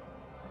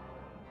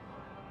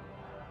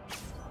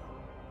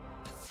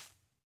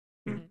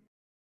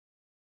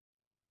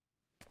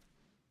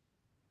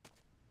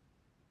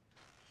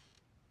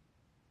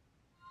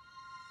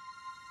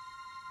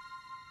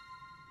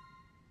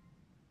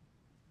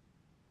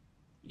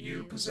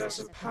 You possess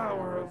a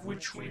power of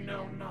which we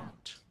know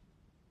not.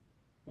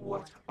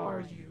 What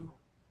are you?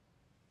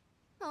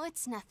 Oh,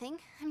 it's nothing.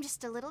 I'm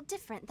just a little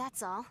different,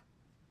 that's all.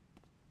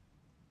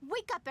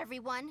 Wake up,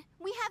 everyone!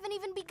 We haven't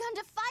even begun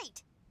to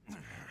fight!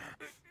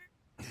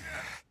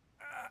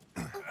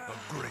 A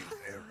great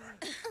error.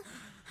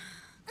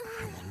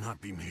 I will not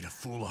be made a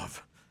fool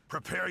of.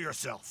 Prepare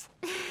yourself.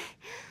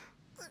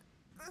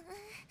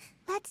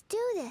 Let's do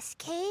this,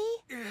 Kay.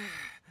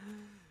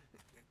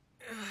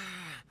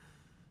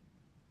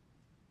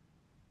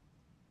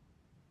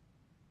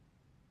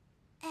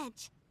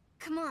 Edge,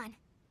 come on.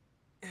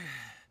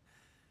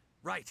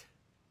 Right.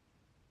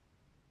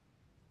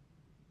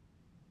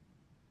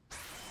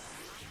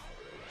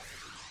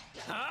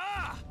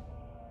 Ah!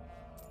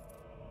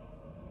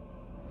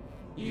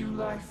 You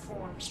life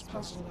forms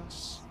puzzle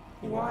us.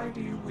 Why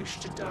do you wish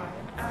to die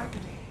in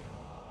agony?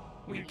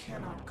 We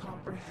cannot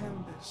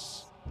comprehend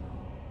this.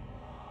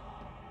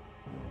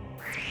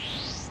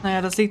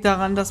 Naja, das liegt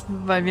daran, dass,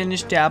 weil wir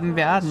nicht sterben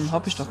werden.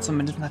 Hoffe ich doch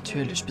zumindest.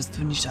 Natürlich bist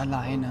du nicht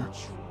alleine.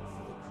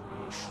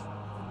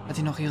 Hat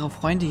die noch ihre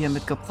Freunde hier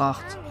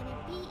mitgebracht?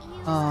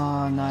 Oh,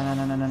 nein, nein,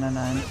 nein, nein, nein, nein,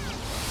 nein.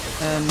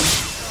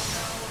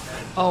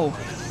 Oh,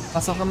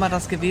 was auch immer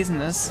das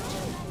gewesen ist.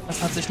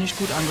 Das hat sich nicht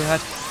gut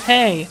angehört.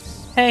 Hey!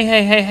 Hey,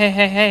 hey, hey, hey,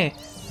 hey, hey!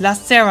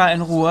 Lass Sarah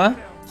in Ruhe.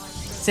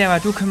 Sarah,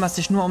 du kümmerst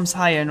dich nur ums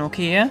Heilen,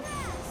 okay?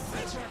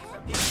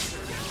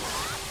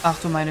 Ach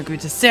du meine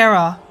Güte.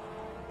 Sarah!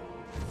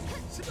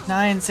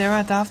 Nein,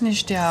 Sarah darf nicht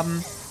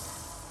sterben.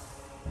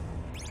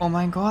 Oh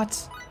mein Gott.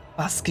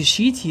 Was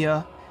geschieht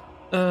hier?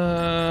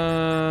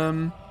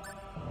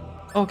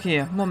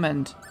 Okay,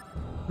 Moment.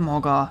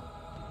 Morga.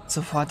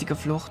 Sofortige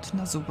Flucht.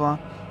 Na super.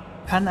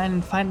 Kann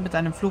einen Feind mit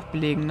einem Fluch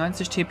belegen.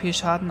 90 TP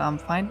Schaden am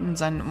Feind in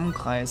seinem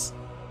Umkreis.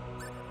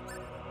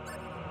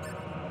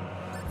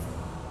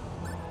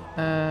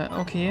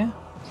 Okay.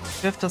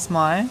 Wirf das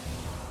mal.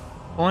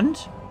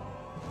 Und?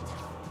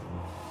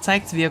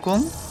 Zeigt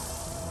Wirkung.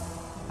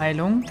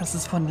 Heilung. Das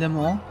ist von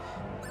Limo.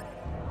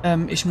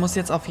 Ich muss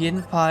jetzt auf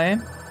jeden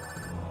Fall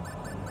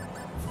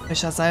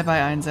frischer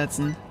Salbei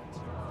einsetzen.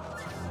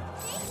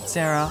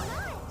 Sarah.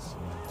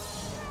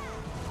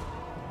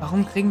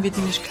 Warum kriegen wir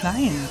die nicht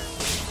klein?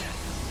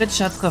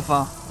 Kritischer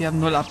Treffer. Wir haben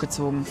 0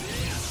 abgezogen.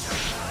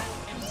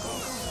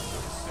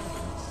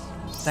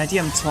 Seid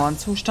ihr im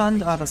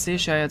Zornzustand? Ah, das sehe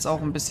ich ja jetzt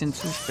auch ein bisschen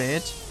zu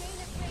spät.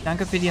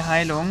 Danke für die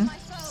Heilung.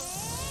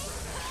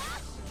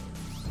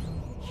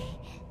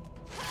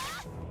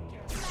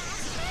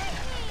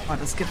 Oh,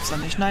 das gibt's doch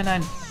nicht. Nein,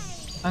 nein.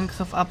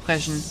 Angriff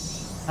abbrechen.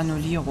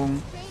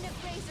 Annullierung.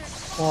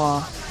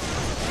 Boah.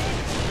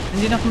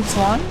 Sind die noch im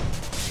Zorn?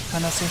 Ich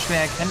kann das so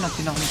schwer erkennen, ob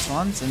die noch im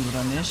Zorn sind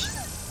oder nicht.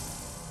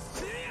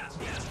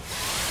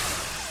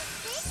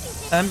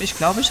 Ich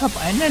glaube, ich habe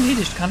einen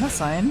erledigt. Kann das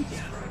sein?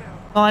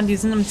 Oh, die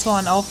sind im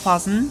Zorn.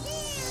 Aufpassen.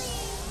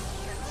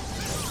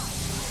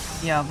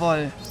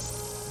 Jawohl.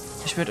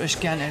 Ich würde euch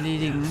gern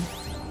erledigen.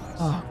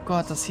 Oh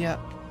Gott, das hier...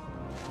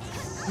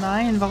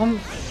 Nein, warum...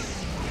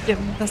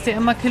 Dass der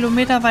immer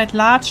kilometerweit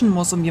latschen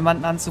muss, um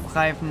jemanden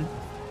anzugreifen.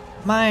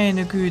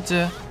 Meine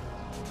Güte.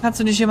 Kannst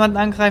du nicht jemanden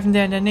angreifen,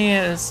 der in der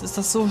Nähe ist? Ist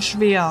das so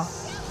schwer?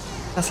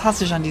 Das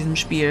hasse ich an diesem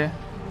Spiel.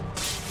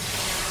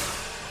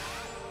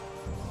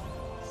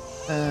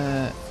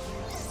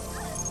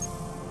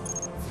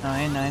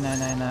 Nein, nein, nein,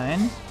 nein,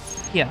 nein.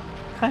 Hier,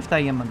 greif da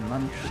jemanden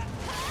an.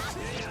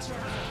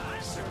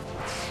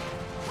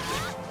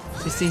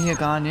 Ich sehe hier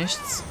gar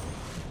nichts.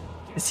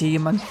 Ist hier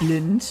jemand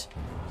blind?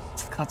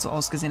 Das hat gerade so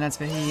ausgesehen, als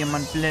wäre hier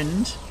jemand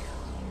blind.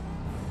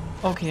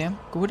 Okay,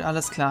 gut,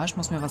 alles klar. Ich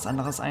muss mir was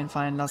anderes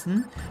einfallen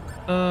lassen.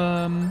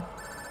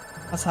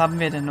 Was haben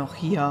wir denn noch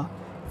hier?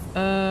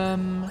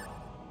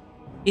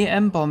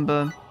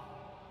 EM-Bombe.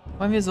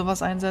 Wollen wir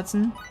sowas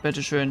einsetzen?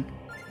 Bitteschön.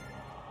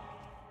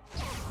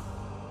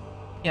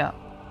 Ja.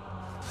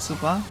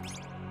 Super.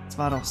 Das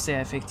war doch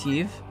sehr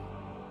effektiv.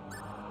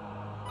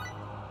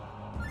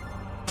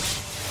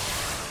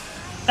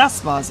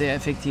 Das war sehr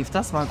effektiv.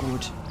 Das war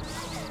gut.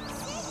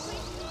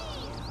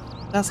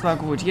 Das war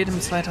gut. Jedem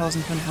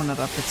 2500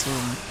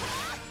 abgezogen.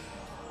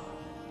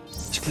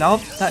 Ich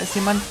glaube, da ist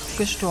jemand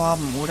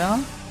gestorben, oder?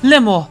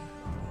 Limo!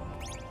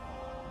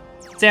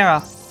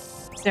 Sarah.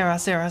 Sarah,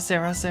 Sarah,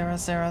 Sarah, Sarah,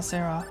 Sarah,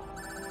 Sarah.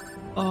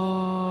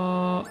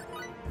 Oh.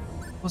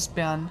 Wo ist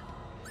Bern?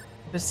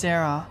 Bis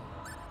Sarah.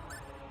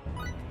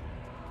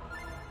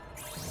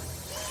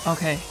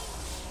 Okay.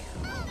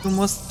 Du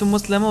musst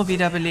Limo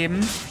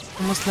wiederbeleben.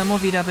 Du musst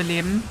Limo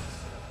wiederbeleben.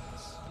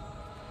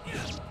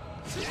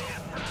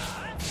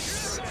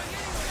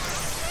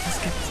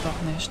 Das gibt's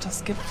doch nicht.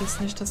 Das gibt es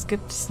nicht. Das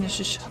gibt es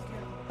nicht.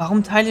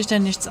 Warum teile ich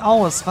denn nichts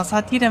aus? Was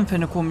hat die denn für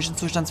eine komische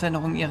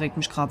Zustandsveränderung? Ihr regt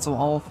mich gerade so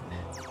auf.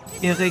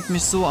 Ihr regt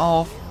mich so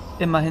auf.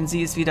 Immerhin,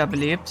 sie ist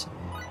wiederbelebt.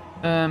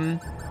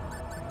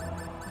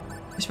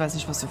 Ich weiß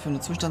nicht, was du für eine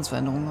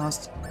Zustandsveränderung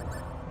hast.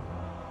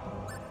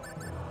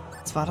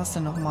 Was war das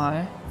denn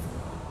nochmal?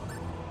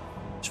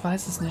 Ich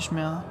weiß es nicht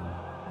mehr.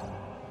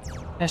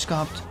 Pech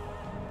gehabt.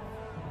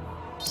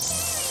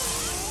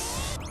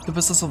 Du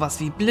bist doch sowas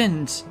wie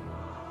blind.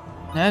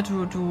 Ne,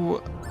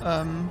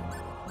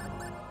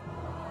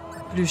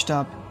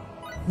 Glühstab.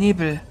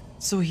 Nebel.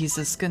 So hieß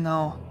es,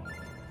 genau.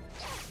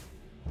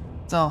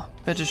 So,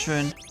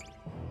 bitteschön.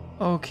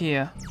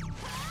 Okay.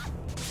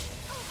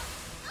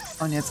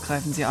 Und jetzt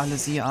greifen sie alle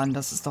sie an.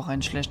 Das ist doch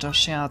ein schlechter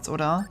Scherz,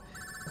 oder?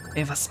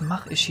 Ey, was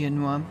mache ich hier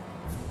nur?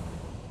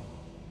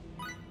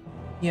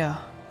 Ja,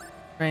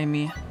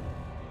 Raimi.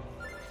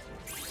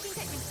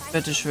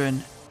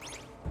 Bitteschön.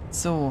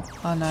 So.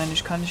 Ah nein,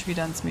 ich kann nicht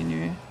wieder ins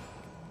Menü.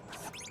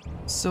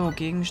 So,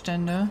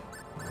 Gegenstände.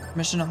 Ich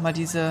möchte nochmal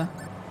diese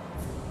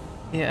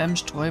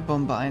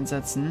EM-Streubombe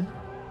einsetzen.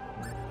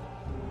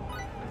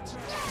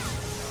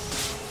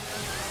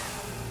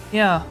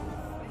 Ja,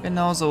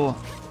 genau so.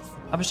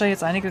 Habe ich da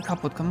jetzt einige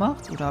kaputt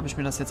gemacht? Oder habe ich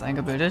mir das jetzt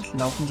eingebildet?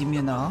 Laufen die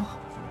mir nach?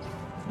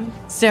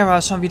 Sarah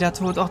ist schon wieder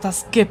tot. Och,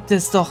 das gibt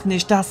es doch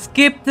nicht. Das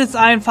gibt es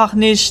einfach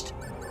nicht.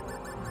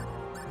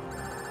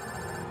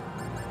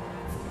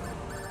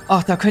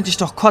 Ach, da könnte ich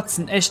doch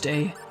kotzen. Echt,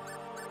 ey.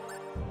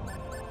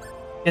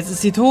 Jetzt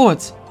ist sie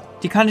tot.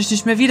 Die kann ich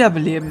nicht mehr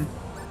wiederbeleben.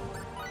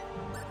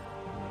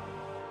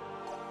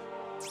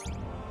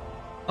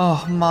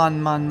 Och,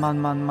 Mann, Mann,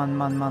 Mann, Mann, Mann,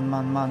 Mann, Mann,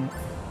 Mann, Mann.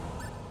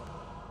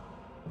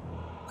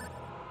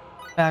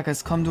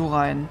 Berges, komm du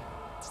rein.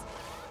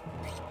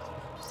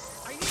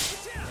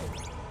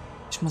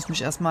 Ich muss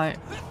mich erstmal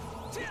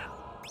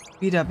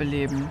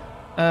wiederbeleben.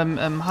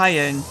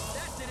 Heilen.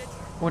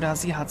 Oder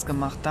sie hat's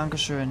gemacht.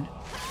 Dankeschön.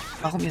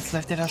 Warum jetzt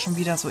läuft der da schon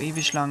wieder so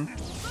ewig lang?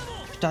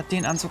 Statt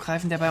den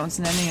anzugreifen, der bei uns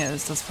in der Nähe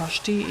ist. Das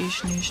verstehe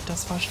ich nicht.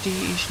 Das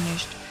verstehe ich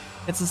nicht.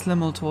 Jetzt ist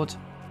Limmel tot.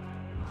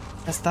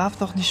 Das darf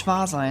doch nicht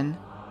wahr sein.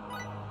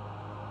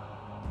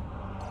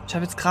 Ich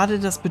habe jetzt gerade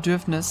das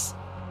Bedürfnis,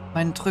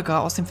 meinen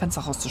Drücker aus dem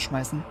Fenster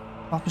rauszuschmeißen.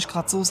 Macht mich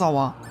gerade so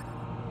sauer.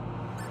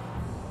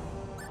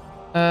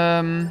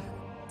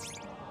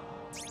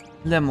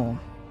 Limo.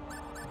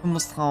 Du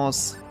musst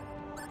raus.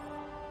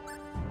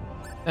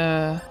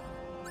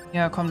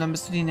 Ja, komm, dann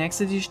bist du die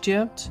Nächste, die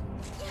stirbt.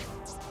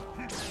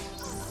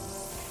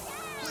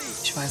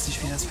 Ich weiß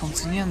nicht, wie das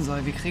funktionieren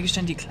soll. Wie kriege ich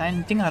denn die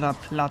kleinen Dinger da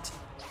platt?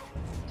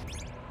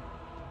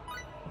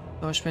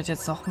 So, ich werde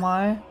jetzt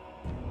nochmal.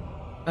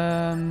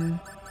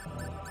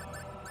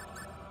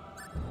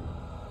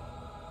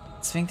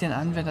 Zwingt den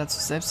Anwender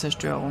zur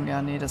Selbstzerstörung.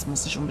 Ja, nee, das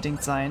muss nicht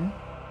unbedingt sein.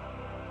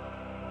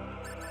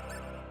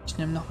 Ich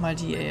nehme nochmal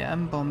die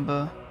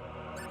EM-Bombe.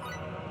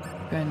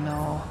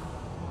 Genau.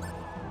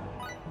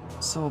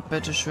 So,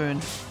 bitteschön.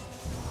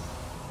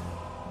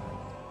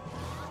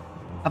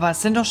 Aber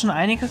es sind doch schon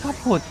einige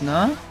kaputt,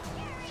 ne?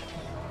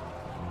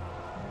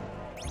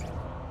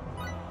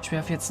 Ich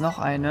werfe jetzt noch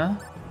eine.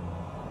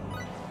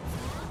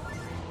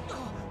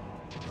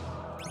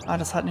 Ah,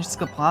 das hat nichts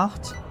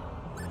gebracht.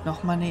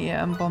 Nochmal eine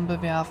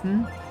EM-Bombe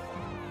werfen.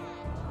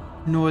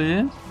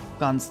 0.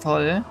 Ganz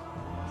toll.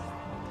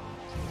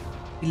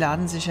 Die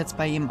laden sich jetzt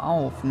bei ihm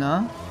auf,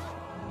 ne?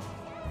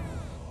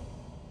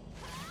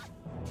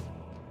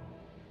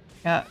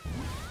 Ja.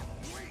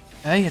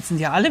 Ja, jetzt sind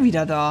ja alle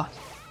wieder da.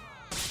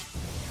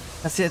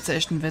 Das ist jetzt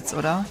echt ein Witz,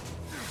 oder?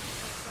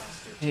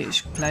 Okay,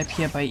 ich bleib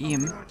hier bei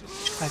ihm.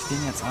 Ich greife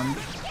den jetzt an.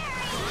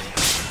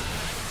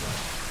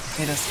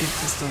 Okay, das gibt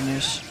es doch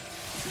nicht.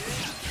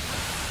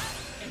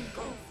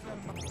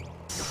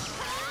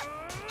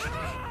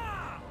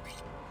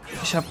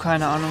 Ich habe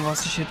keine Ahnung,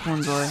 was ich hier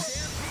tun soll.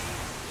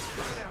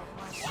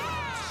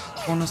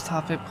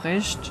 Bonustafel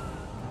bricht.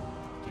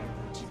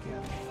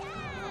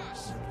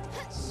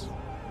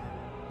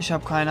 Ich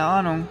habe keine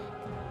Ahnung.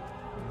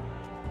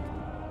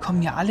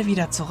 Kommen ja alle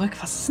wieder zurück.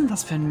 Was ist denn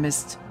das für ein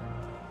Mist?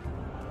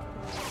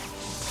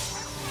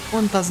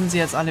 Und da sind sie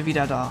jetzt alle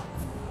wieder da.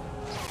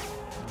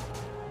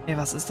 Ey,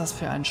 was ist das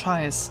für ein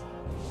Scheiß?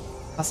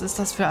 Was ist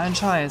das für ein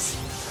Scheiß?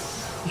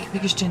 Wie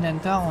kriege ich den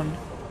denn down?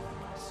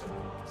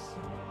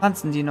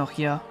 Tanzen die noch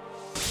hier?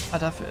 Ah,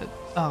 dafür...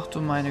 Ach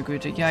du meine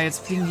Güte. Ja,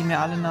 jetzt fliegen die mir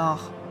alle nach.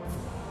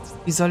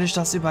 Wie soll ich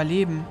das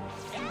überleben?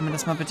 Kann mir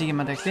das mal bitte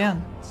jemand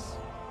erklären?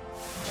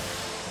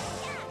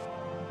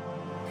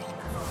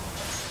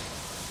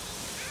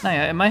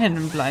 Naja, immerhin.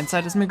 Im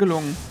Blindside ist mir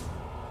gelungen.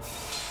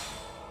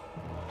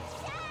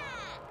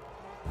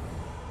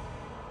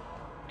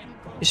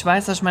 Ich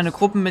weiß, dass ich meine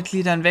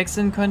Gruppenmitgliedern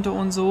wechseln könnte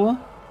und so.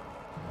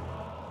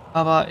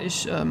 Aber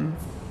ich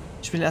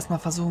will erstmal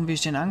versuchen, wie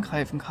ich den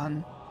angreifen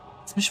kann.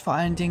 Was mich vor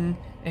allen Dingen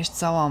echt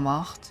sauer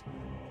macht,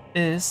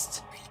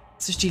 ist,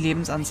 dass ich die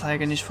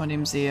Lebensanzeige nicht von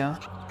ihm sehe.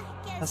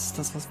 Das ist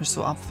das, was mich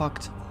so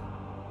abfuckt.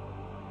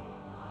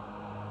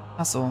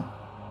 Achso.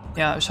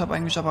 Ja, ich habe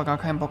eigentlich aber gar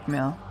keinen Bock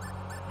mehr.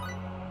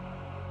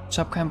 Ich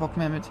habe keinen Bock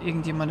mehr, mit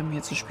irgendjemandem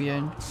hier zu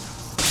spielen.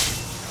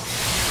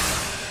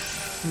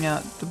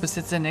 Ja, du bist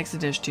jetzt der Nächste,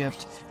 der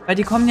stirbt. Weil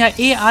die kommen ja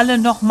eh alle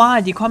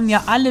nochmal. Die kommen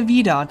ja alle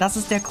wieder. Das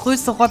ist der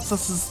größte Rotz.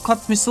 Das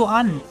kotzt mich so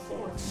an.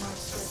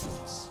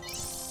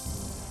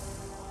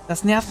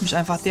 Das nervt mich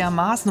einfach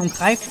dermaßen und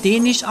greift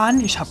den nicht an.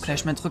 Ich habe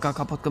gleich meinen Drücker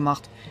kaputt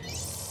gemacht.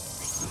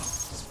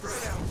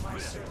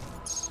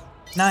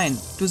 Nein,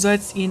 du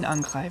sollst ihn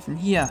angreifen.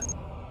 Hier.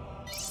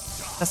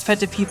 Das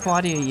fette Vieh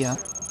vor dir hier.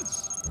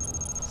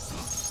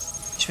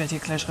 Ich werde hier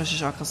gleich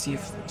richtig aggressiv.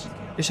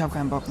 Ich habe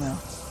keinen Bock mehr.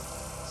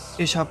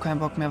 Ich habe keinen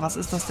Bock mehr. Was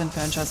ist das denn für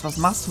ein Scheiß? Was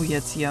machst du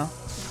jetzt hier?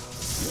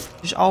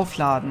 Dich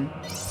aufladen.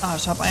 Ah,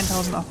 ich habe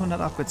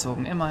 1800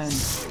 abgezogen. Immerhin.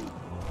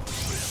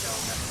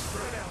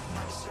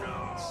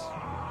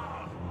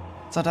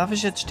 So, darf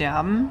ich jetzt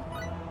sterben?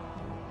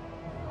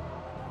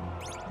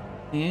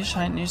 Nee,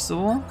 scheint nicht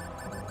so.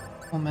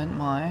 Moment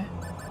mal.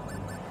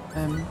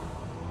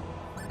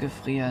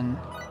 Gefrieren.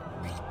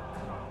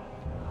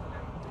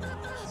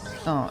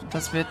 Oh,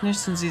 das wird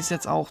nichts und sie ist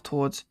jetzt auch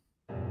tot.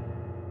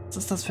 Was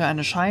ist das für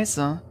eine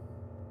Scheiße?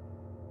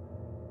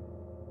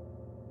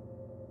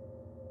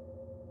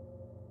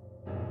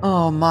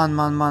 Oh Mann,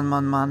 Mann, Mann,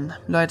 Mann, Mann.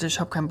 Leute, ich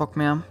habe keinen Bock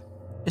mehr.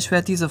 Ich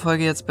werde diese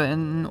Folge jetzt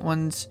beenden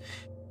und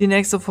die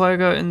nächste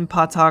Folge in ein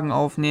paar Tagen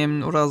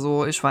aufnehmen oder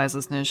so. Ich weiß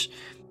es nicht.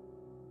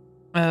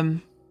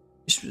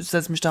 Ich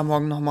setze mich da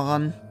morgen nochmal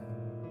ran.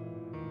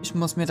 Ich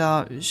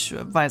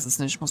weiß es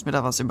nicht. Ich muss mir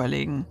da was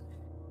überlegen.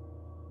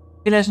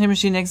 Vielleicht nehme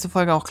ich die nächste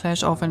Folge auch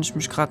gleich auf, wenn ich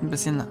mich gerade ein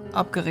bisschen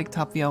abgeregt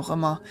habe, wie auch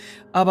immer.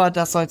 Aber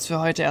das soll es für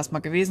heute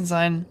erstmal gewesen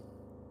sein.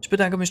 Ich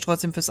bedanke mich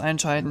trotzdem fürs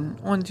Einschalten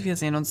und wir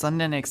sehen uns dann in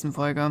der nächsten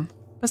Folge.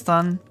 Bis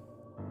dann.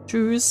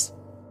 Tschüss.